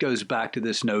it goes back to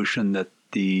this notion that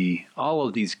all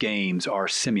of these games are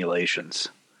simulations.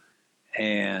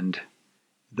 And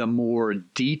the more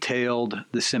detailed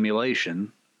the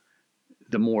simulation,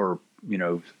 the more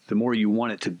you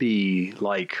want it to be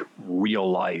like real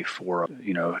life, or,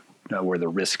 where the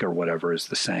risk or whatever is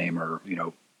the same, or,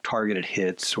 targeted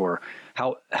hits, or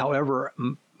however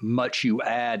much you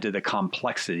add to the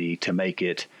complexity to make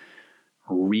it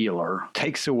realer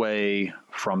takes away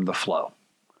from the flow.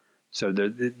 So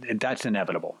that's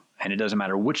inevitable. And it doesn't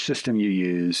matter which system you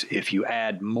use. If you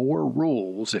add more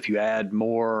rules, if you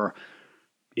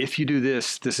do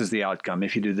this, this is the outcome.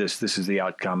 If you do this, this is the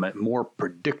outcome. More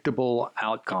predictable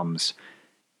outcomes,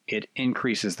 it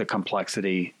increases the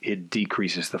complexity, it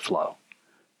decreases the flow.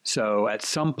 So at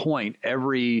some point,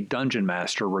 every dungeon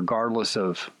master, regardless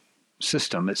of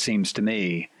system, it seems to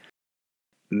me,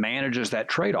 manages that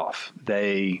trade-off.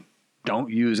 They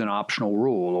don't use an optional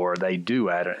rule, or they do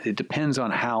add it. It depends on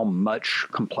how much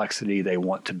complexity they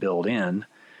want to build in,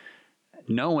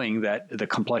 knowing that the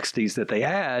complexities that they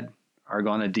add are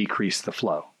going to decrease the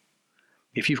flow.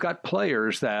 If you've got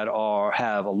players that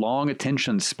have long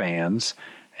attention spans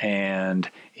and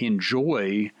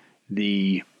enjoy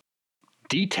the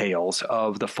details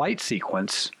of the fight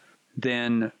sequence,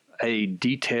 then a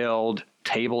detailed,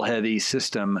 table-heavy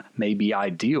system may be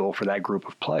ideal for that group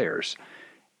of players.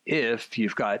 If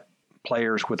you've got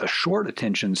players with a short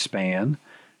attention span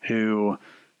who,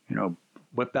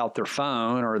 whip out their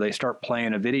phone, or they start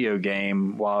playing a video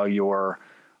game while you're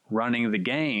running the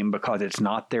game because it's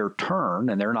not their turn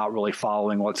and they're not really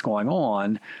following what's going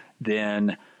on,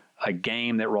 then a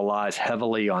game that relies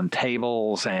heavily on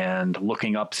tables and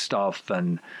looking up stuff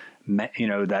and,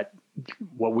 that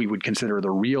what we would consider the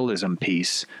realism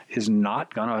piece is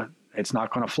not going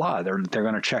to fly. They're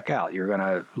going to check out. You're going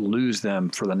to lose them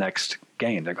for the next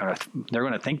game. They're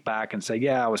going to think back and say,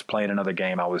 yeah, I was playing another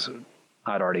game.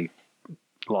 I'd already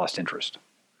lost interest.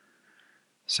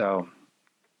 So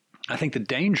I think the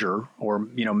danger, or,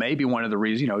 maybe one of the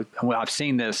reasons, I've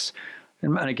seen this,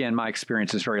 and again, my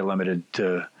experience is very limited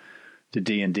to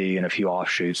D&D and a few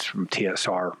offshoots from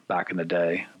TSR back in the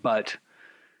day, but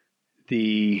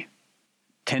the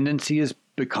tendency has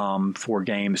become for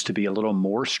games to be a little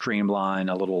more streamlined,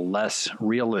 a little less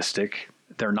realistic.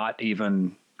 They're not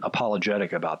even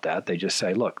apologetic about that. They just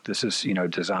say, look, this is,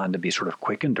 designed to be sort of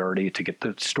quick and dirty to get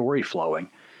the story flowing.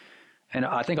 And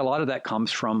I think a lot of that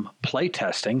comes from play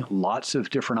testing lots of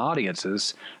different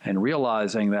audiences and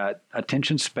realizing that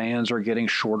attention spans are getting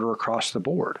shorter across the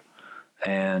board.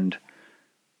 And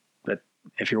that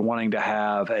if you're wanting to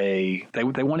have they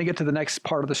want to get to the next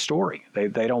part of the story. They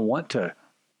don't want to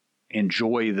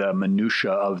enjoy the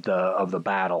minutia of the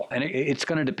battle. And it's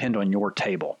going to depend on your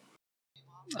table.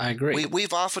 I agree.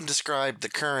 We've often described the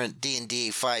current D&D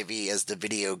 5e as the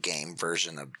video game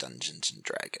version of Dungeons &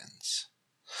 Dragons.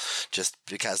 Just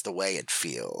because the way it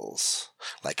feels.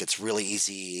 Like, it's really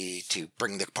easy to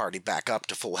bring the party back up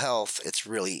to full health. It's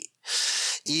really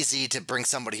easy to bring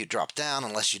somebody who dropped down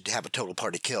unless you have a total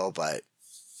party kill, but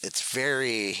it's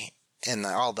very... And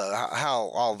all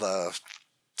the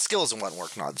skills and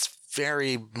whatnot, it's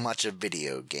very much a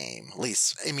video game. At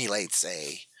least emulates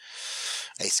a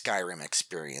Skyrim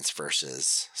experience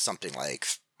versus something like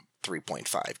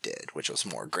 3.5 did, which was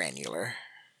more granular.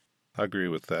 I agree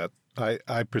with that.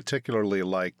 I particularly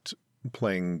liked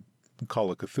playing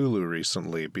Call of Cthulhu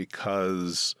recently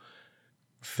because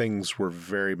things were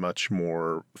very much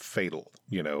more fatal.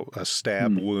 You know, a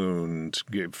stab wound,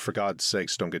 for God's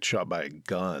sakes, don't get shot by a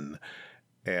gun.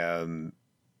 And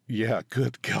yeah,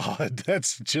 good God,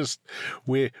 that's just,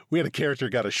 we had a character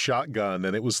got a shotgun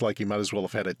and it was like he might as well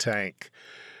have had a tank.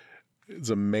 It's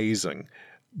amazing.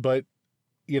 But,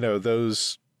 you know,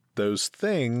 those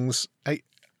things,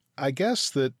 I guess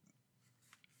that,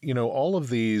 you know, all of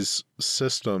these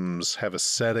systems have a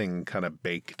setting kind of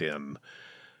baked in.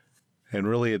 And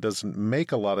really, it doesn't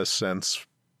make a lot of sense,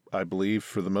 I believe,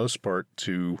 for the most part,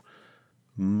 to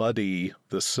muddy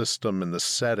the system and the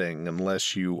setting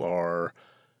unless you are,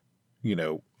 you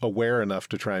know, aware enough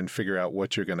to try and figure out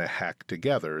what you're going to hack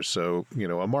together. So, you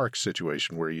know, a Mark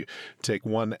situation where you take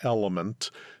one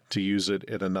element to use it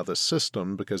in another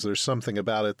system because there's something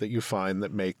about it that you find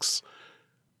that makes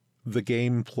the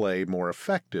gameplay more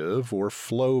effective or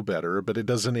flow better, but it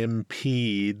doesn't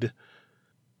impede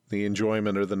the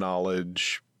enjoyment or the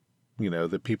knowledge, you know,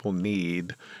 that people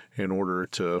need in order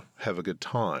to have a good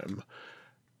time.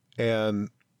 And,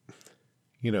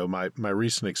 you know, my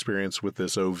recent experience with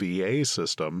this OVA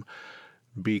system,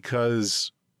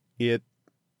 because it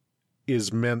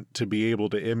is meant to be able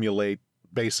to emulate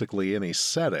basically any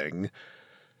setting,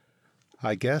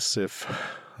 I guess if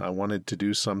I wanted to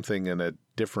do something in a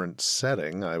different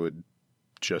setting, I would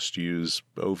just use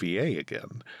OVA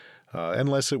again.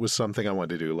 Unless it was something I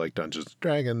wanted to do like Dungeons &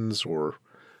 Dragons or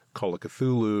Call of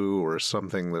Cthulhu or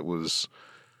something that was,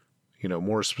 you know,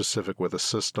 more specific with a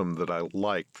system that I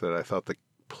liked, that I thought the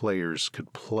players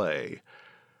could play.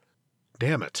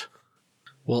 Damn it.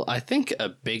 Well, I think a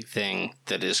big thing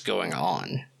that is going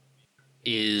on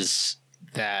is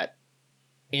that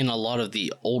in a lot of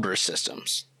the older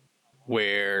systems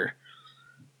where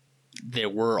there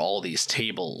were all these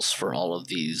tables for all of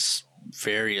these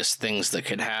various things that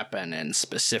could happen and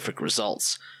specific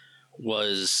results,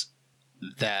 was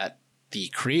that the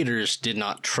creators did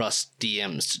not trust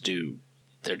DMs to do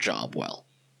their job well.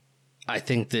 I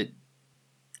think that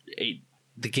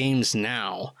the games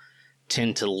now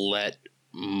tend to let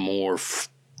more,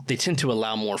 they tend to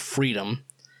allow more freedom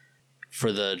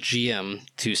for the GM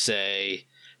to say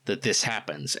that this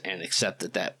happens and accept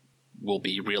that that will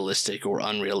be realistic or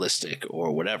unrealistic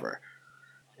or whatever.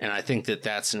 And I think that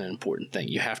that's an important thing.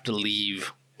 You have to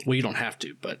leave, well, you don't have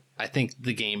to, but I think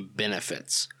the game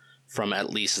benefits from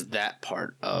at least that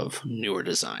part of newer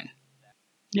design.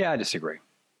 Yeah, I disagree.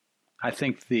 I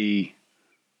think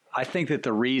that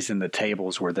the reason the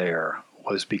tables were there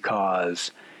was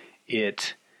because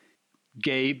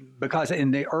because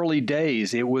in the early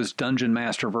days, it was dungeon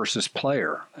master versus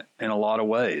player in a lot of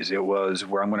ways. It was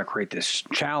where I'm going to create this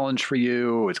challenge for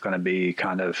you. It's going to be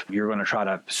kind of, you're going to try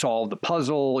to solve the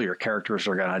puzzle. Your characters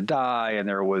are going to die. And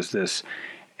there was this,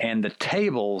 and the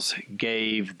tables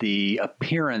gave the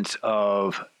appearance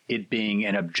of it being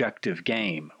an objective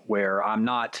game where I'm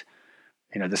not,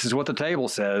 you know, this is what the table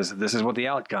says, this is what the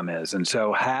outcome is. And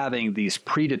so having these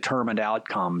predetermined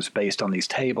outcomes based on these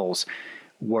tables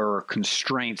were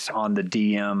constraints on the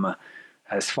DM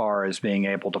as far as being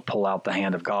able to pull out the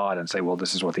hand of God and say, well,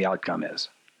 this is what the outcome is.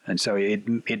 And so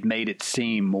it made it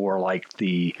seem more like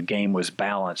the game was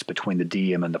balanced between the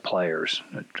DM and the players,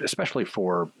 especially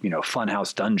for, you know,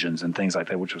 Funhouse Dungeons and things like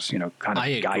that, which was, you know, kind of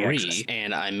Gygax.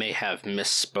 And I may have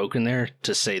misspoken there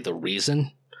to say the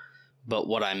reason, but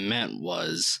what I meant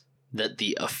was that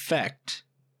the effect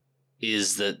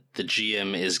is that the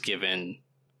GM is given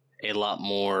a lot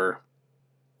more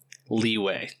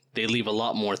leeway. They leave a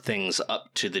lot more things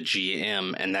up to the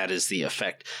GM, and that is the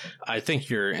effect. I think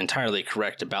you're entirely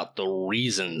correct about the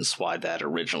reasons why that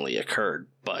originally occurred,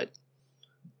 but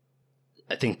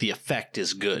I think the effect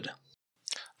is good.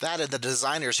 That and the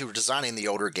designers who were designing the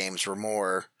older games were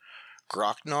more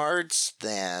grognards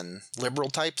than liberal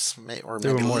types, or maybe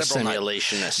they were more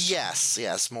simulationists.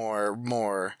 Yes,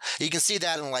 more. You can see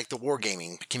that in like the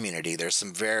wargaming community. There's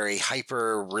some very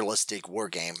hyper realistic war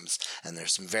games, and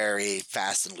there's some very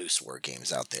fast and loose war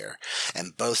games out there,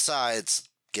 and both sides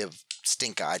give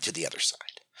stink eye to the other side.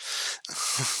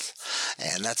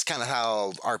 And that's kind of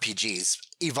how RPGs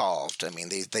evolved. I mean,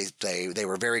 they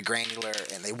were very granular,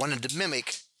 and they wanted to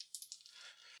mimic,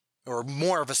 or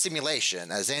more of a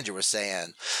simulation, as Andrew was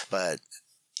saying, but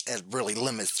it really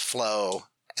limits flow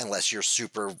unless you're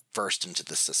super versed into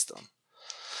the system.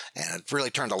 And it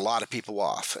really turned a lot of people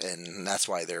off, and that's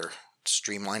why they're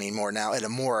streamlining more now at a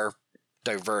more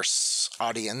diverse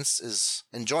audience is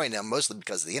enjoying them, mostly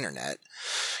because of the internet,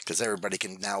 because everybody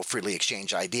can now freely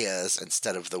exchange ideas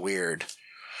instead of the weird,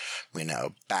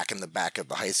 back in the back of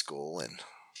the high school and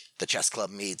the chess club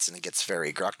meets and it gets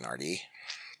very Grocknardy.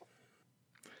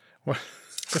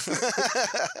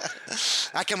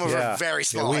 I come over a very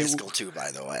small high school too,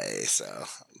 by the way, so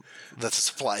the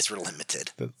supplies were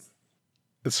limited.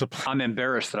 I'm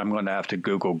embarrassed that I'm going to have to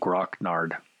Google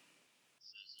Grocknard.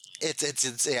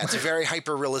 It's a very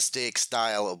hyper realistic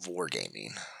style of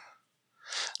wargaming.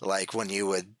 Like when you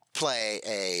would play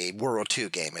a World War II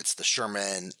game, it's the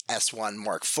Sherman S1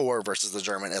 Mark IV versus the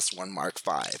German S1 Mark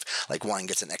V. Like one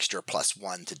gets an extra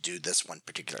 +1 to do this one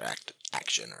particular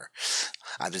action, or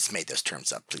I just made those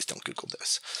terms up. Please don't Google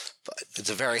this. But it's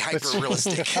a very hyper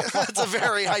realistic. It's a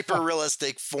very hyper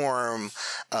realistic form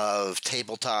of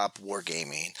tabletop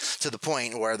wargaming, to the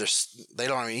point where they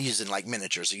don't even use it like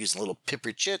miniatures. They're using little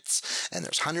paper chits, and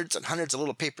there's hundreds and hundreds of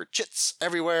little paper chits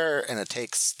everywhere, and it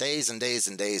takes days and days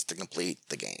and days to complete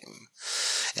the game.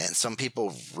 And some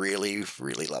people really,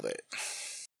 really love it.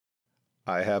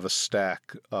 I have a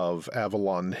stack of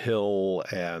Avalon Hill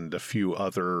and a few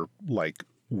other like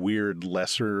weird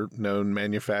lesser known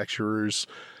manufacturers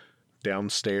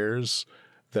downstairs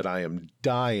that I am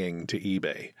dying to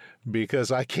eBay,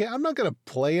 because I'm not going to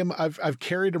play them. I've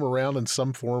carried them around in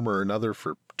some form or another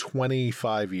for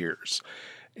 25 years,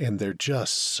 and they're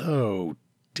just so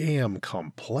damn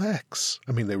complex.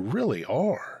 I mean, they really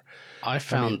are. I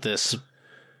found this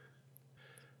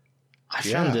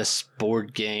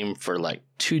board game for like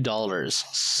 $2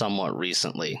 somewhat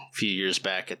recently, a few years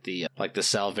back at the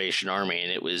Salvation Army,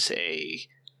 and it was a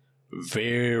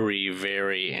very,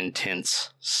 very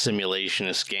intense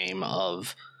simulationist game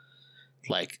of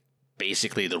like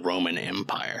basically the Roman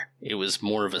Empire. It was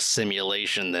more of a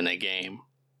simulation than a game.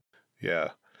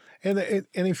 Yeah. And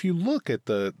if you look at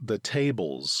the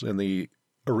tables in the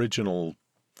original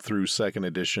through second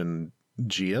edition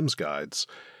GM's guides,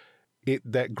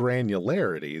 that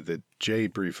granularity that Jay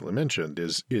briefly mentioned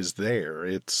is there.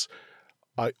 It's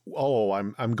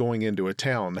I'm going into a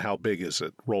town. How big is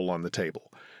it? Roll on the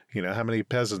table. How many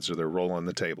peasants are there? Roll on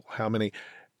the table. How many?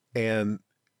 And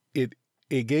it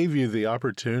gave you the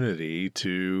opportunity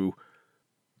to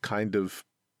kind of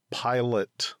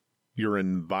pilot your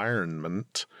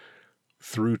environment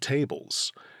through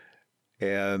tables.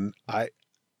 And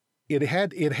it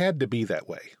had to be that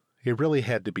way. It really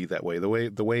had to be that way. The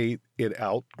way it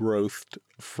outgrowthed.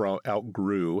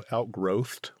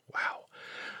 Wow.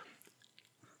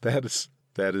 That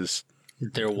is.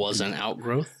 There was an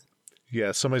outgrowth?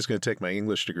 Yeah, somebody's going to take my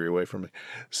English degree away from me.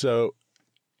 So,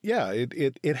 yeah,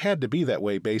 it had to be that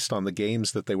way based on the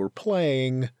games that they were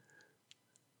playing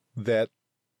that,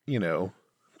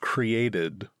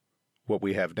 created what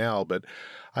we have now. But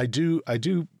I do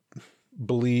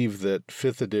believe that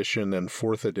 5th edition and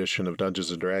 4th edition of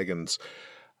Dungeons & Dragons,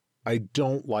 I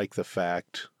don't like the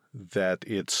fact that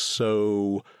it's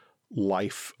so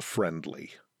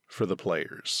life-friendly for the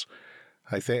players.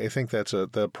 I think that's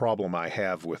the problem I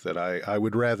have with it. I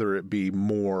would rather it be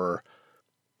more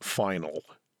final,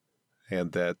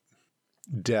 and that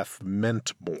death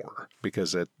meant more,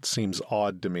 because it seems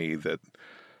odd to me that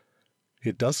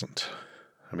it doesn't.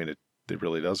 I mean, it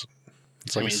really doesn't.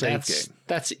 It's like a save game.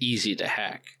 That's easy to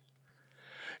hack.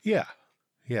 Yeah.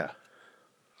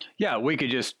 Yeah, we could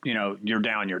just, you're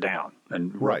down,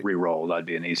 and re-roll. That'd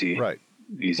be an easy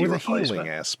easy replacement. With the healing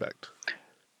aspect.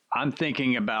 I'm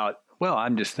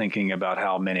just thinking about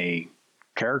how many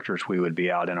characters we would be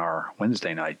out in our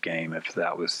Wednesday night game if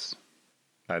that was...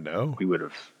 I know.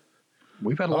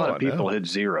 We've had a lot of people hit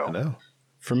 0. I know.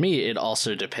 For me, it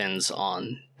also depends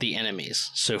on the enemies.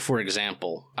 So, for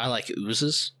example, I like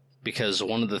oozes, because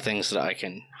one of the things that I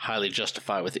can highly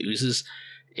justify with oozes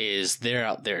is they're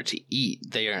out there to eat.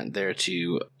 They aren't there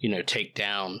to, take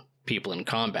down people in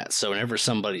combat. So whenever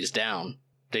somebody's down,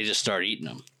 they just start eating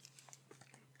them.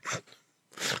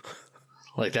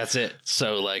 Like, that's it.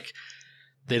 So, like,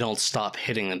 they don't stop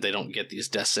hitting them. They don't get these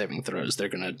death saving throws. They're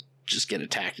going to just get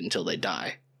attacked until they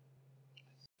die.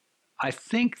 I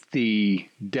think the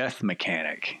death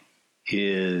mechanic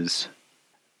is,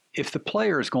 if the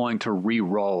player is going to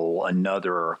re-roll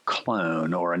another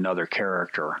clone or another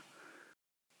character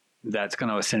that's going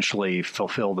to essentially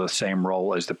fulfill the same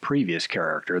role as the previous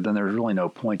character, then there's really no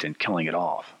point in killing it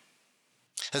off.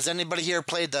 Has anybody here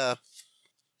played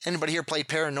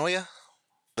Paranoia?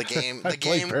 The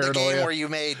game where you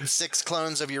made 6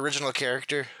 clones of your original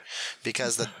character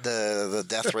because the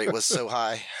death rate was so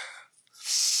high.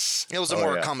 It was a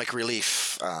more comic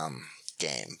relief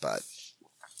game, but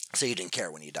so you didn't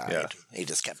care when you died. Yeah. You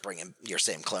just kept bringing your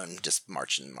same clone, just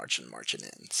marching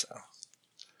in. So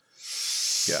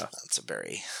Yeah. That's a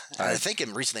very... I think it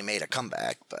recently made a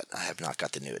comeback, but I have not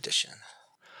got the new edition.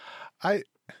 I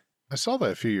saw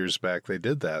that a few years back. They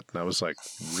did that, and I was like,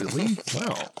 really?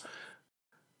 Wow.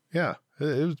 Yeah.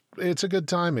 It's a good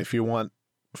time if you want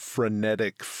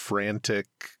frenetic, frantic,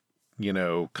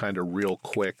 kind of real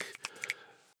quick.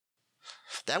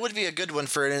 That would be a good one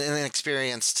for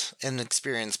inexperienced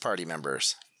party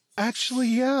members. Actually,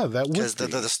 yeah, that would be. Because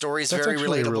the story's That's very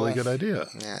relatable. A really good idea.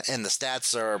 Yeah, and the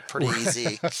stats are pretty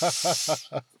easy.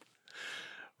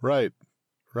 Right.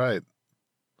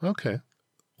 Okay.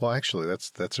 Well, actually,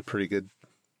 that's a pretty good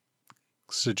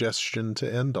suggestion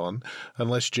to end on.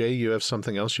 Unless, Jay, you have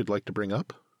something else you'd like to bring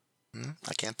up?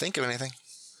 I can't think of anything.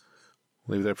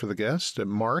 Leave that for the guest.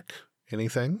 Mark,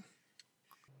 anything?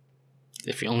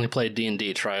 If you only play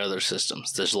D&D, try other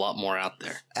systems. There's a lot more out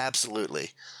there. Absolutely.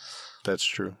 That's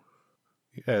true.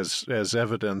 As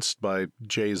evidenced by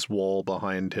Jay's wall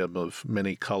behind him of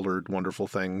many colored, wonderful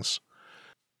things.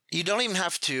 You don't even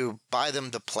have to buy them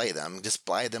to play them. Just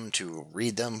buy them to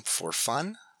read them for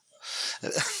fun.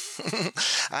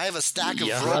 I have a stack of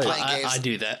role-playing games. I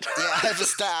do that. Yeah,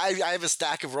 I have a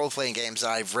stack of role-playing games,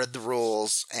 and I've read the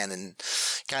rules and then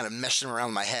kind of meshed them around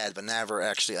in my head, but never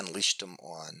actually unleashed them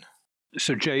on.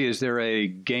 So, Jay, is there a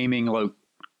gaming location?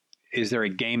 Is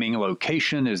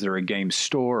there a game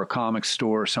store, a comic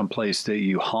store, someplace that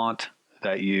you haunt,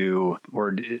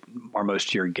 or are most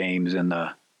of your games in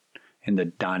the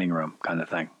dining room kind of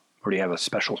thing? Or do you have a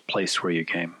special place where you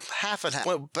game? Half and half.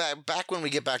 Well, back when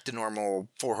we get back to normal,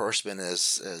 Four Horsemen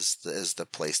is the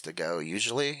place to go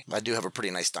usually. I do have a pretty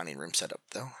nice dining room set up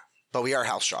though. But we are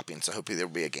house shopping, so hopefully there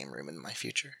will be a game room in my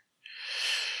future.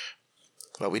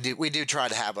 But we do try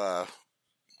to have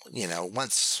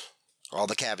once all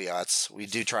the caveats, we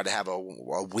do try to have a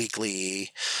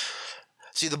weekly.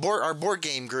 See, our board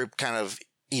game group kind of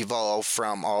evolved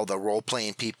from all the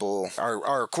role-playing people.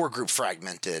 Our core group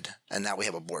fragmented, and now we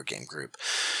have a board game group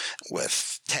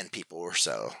with 10 people or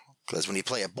so. Because when you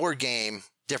play a board game,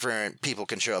 different people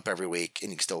can show up every week,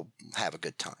 and you can still have a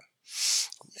good time.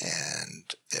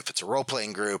 And if it's a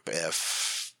role-playing group,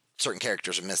 if certain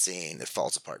characters are missing, it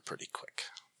falls apart pretty quick.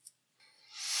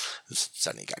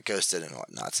 Suddenly got ghosted and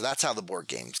whatnot. So that's how the board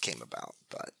games came about.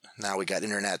 But now we got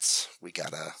internets. We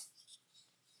got a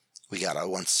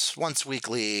once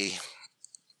weekly,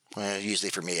 usually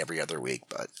for me every other week,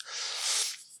 but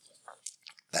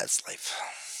that's life.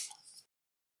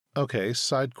 Okay,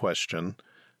 side question.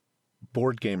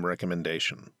 Board game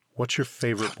recommendation. What's your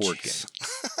favorite board game?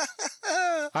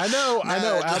 I know,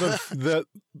 out of the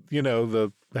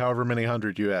however many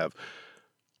hundred you have.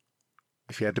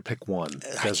 If you had to pick one,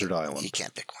 Desert Island. You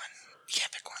can't pick one.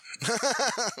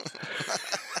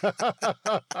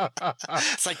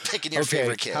 It's like picking your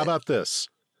favorite kid. How about this?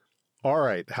 All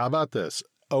right, how about this?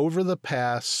 Over the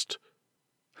past,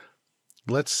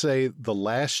 let's say the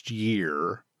last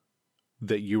year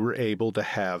that you were able to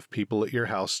have people at your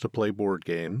house to play board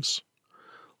games,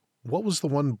 what was the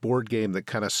one board game that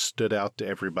kind of stood out to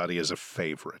everybody as a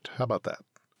favorite? How about that?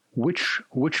 Which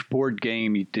board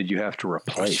game did you have to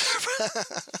replace?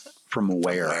 From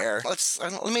where?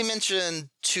 Let me mention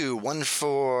two. One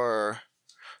for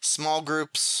small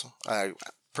groups,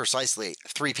 precisely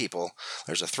 3 people.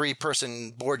 There's a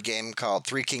 3-person board game called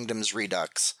Three Kingdoms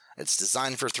Redux. It's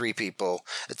designed for 3 people.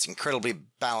 It's incredibly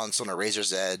balanced on a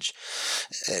razor's edge.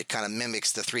 It kind of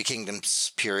mimics the Three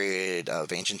Kingdoms period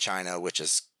of ancient China, which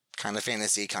is kind of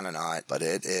fantasy, kind of not, but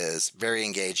it is very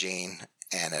engaging.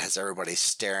 And it has everybody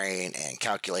staring and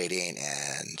calculating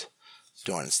and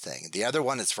doing its thing. The other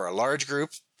one is for a large group,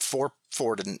 4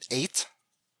 to 8.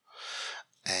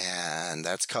 And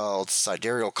that's called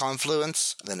Sidereal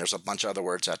Confluence. Then there's a bunch of other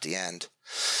words at the end.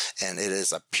 And it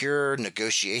is a pure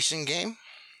negotiation game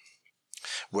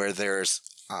where there's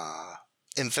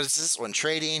emphasis on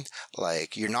trading.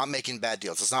 Like, you're not making bad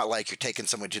deals. It's not like you're taking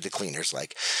someone to the cleaners.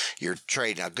 Like, you're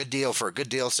trading a good deal for a good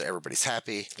deal, so everybody's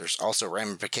happy. There's also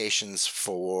ramifications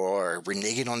for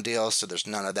reneging on deals, so there's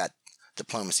none of that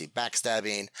diplomacy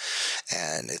backstabbing.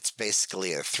 And it's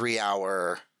basically a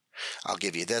 3-hour, I'll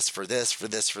give you this for this, for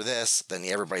this, for this. Then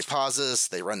everybody pauses,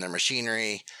 they run their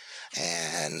machinery,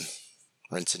 and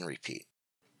rinse and repeat.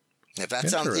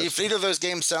 If either of those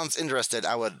games sounds interested,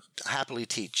 I would happily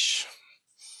teach.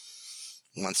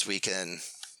 Once we can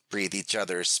breathe each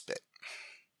other's spit.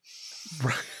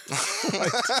 Right.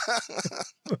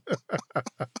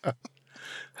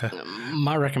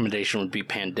 My recommendation would be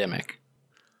Pandemic.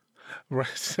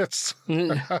 Right. That's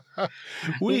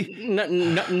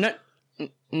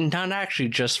not actually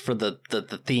just for the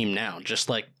theme now, just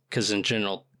like because in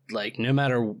general, like no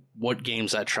matter what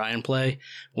games I try and play,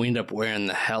 we end up wearing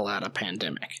the hell out of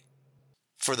Pandemic.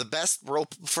 For the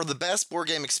best board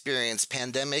game experience,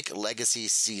 Pandemic Legacy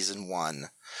Season 1.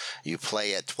 You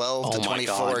play at 12 to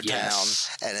 24 town,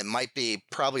 and it might be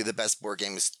probably the best board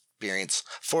game experience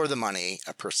for the money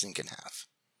a person can have.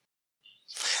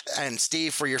 And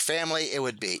Steve, for your family, it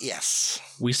would be, yes.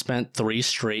 We spent 3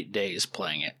 straight days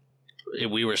playing it.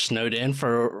 We were snowed in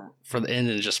for the end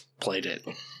and just played it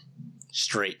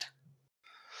straight.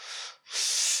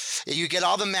 You get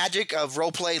all the magic of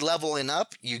roleplay leveling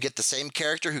up. You get the same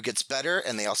character who gets better,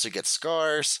 and they also get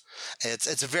scars.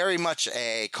 It's very much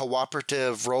a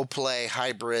cooperative roleplay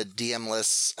hybrid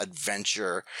DM-less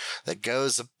adventure that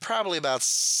goes probably about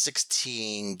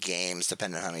 16 games,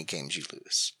 depending on how many games you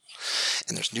lose.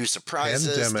 And there's new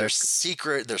surprises, there's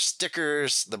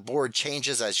stickers, the board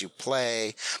changes as you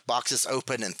play, boxes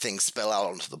open and things spill out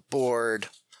onto the board.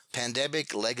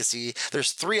 Pandemic Legacy,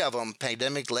 there's 3 of them,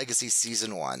 Pandemic Legacy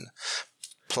Season 1.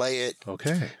 Play it.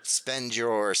 Okay. Spend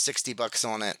your $60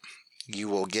 on it. You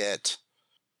will get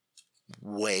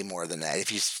way more than that.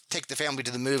 If you take the family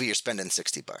to the movie, you're spending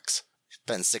 $60.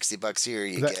 Spend $60 here,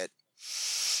 you get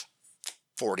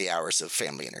 40 hours of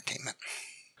family entertainment.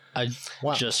 I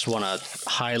just want to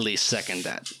highly second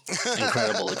that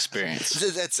incredible experience.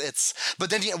 But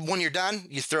then when you're done,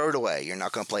 you throw it away. You're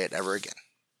not going to play it ever again.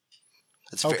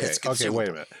 Okay, wait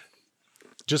a minute.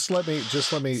 Just let me.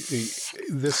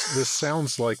 This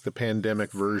sounds like the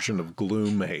Pandemic version of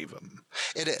Gloomhaven.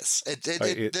 It is.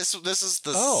 This is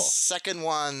the second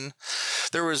one.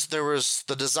 There was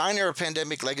the designer of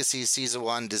Pandemic Legacy Season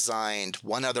 1 designed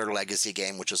one other Legacy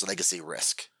game, which was Legacy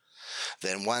Risk.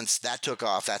 Then once that took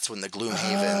off, that's when the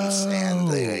Gloomhavens and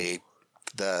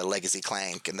the Legacy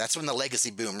Clank, and that's when the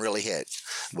Legacy boom really hit,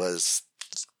 was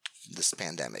this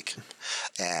Pandemic.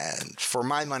 And for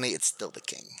my money, it's still the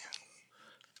king.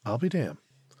 I'll be damned.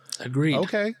 Agreed.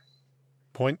 Okay.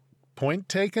 Point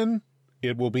taken.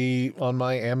 It will be on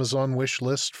my Amazon wish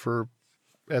list for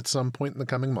at some point in the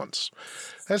coming months.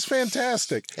 That's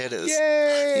fantastic. It is.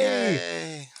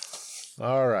 Yay!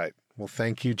 All right. Well,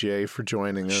 thank you, Jay, for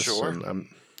joining us. Sure. And I'm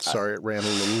sorry it ran a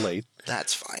little late.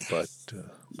 That's fine. But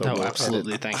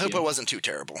absolutely. Thank you. I hope it wasn't too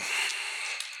terrible.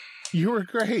 You were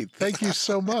great. Thank you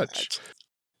so much.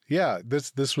 Yeah,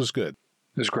 this was good.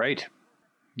 It was great.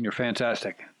 You're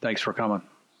fantastic. Thanks for coming.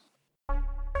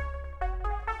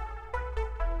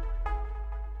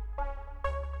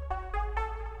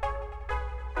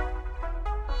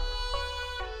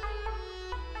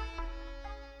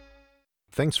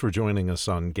 Thanks for joining us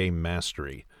on Game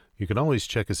Mastery. You can always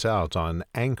check us out on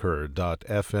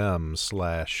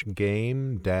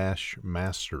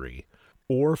anchor.fm/game-mastery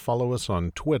or follow us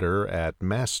on Twitter at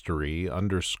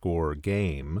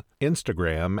mastery_game,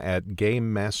 Instagram at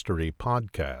Game Mastery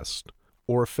Podcast,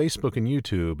 or Facebook and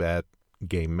YouTube at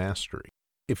Game Mastery.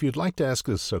 If you'd like to ask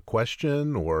us a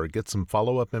question or get some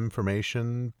follow-up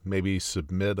information, maybe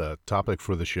submit a topic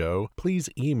for the show, please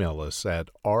email us at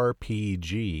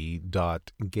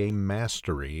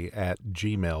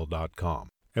rpg.gamemastery@gmail.com.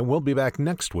 And we'll be back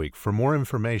next week for more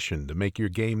information to make your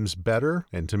games better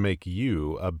and to make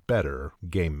you a better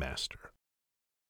game master.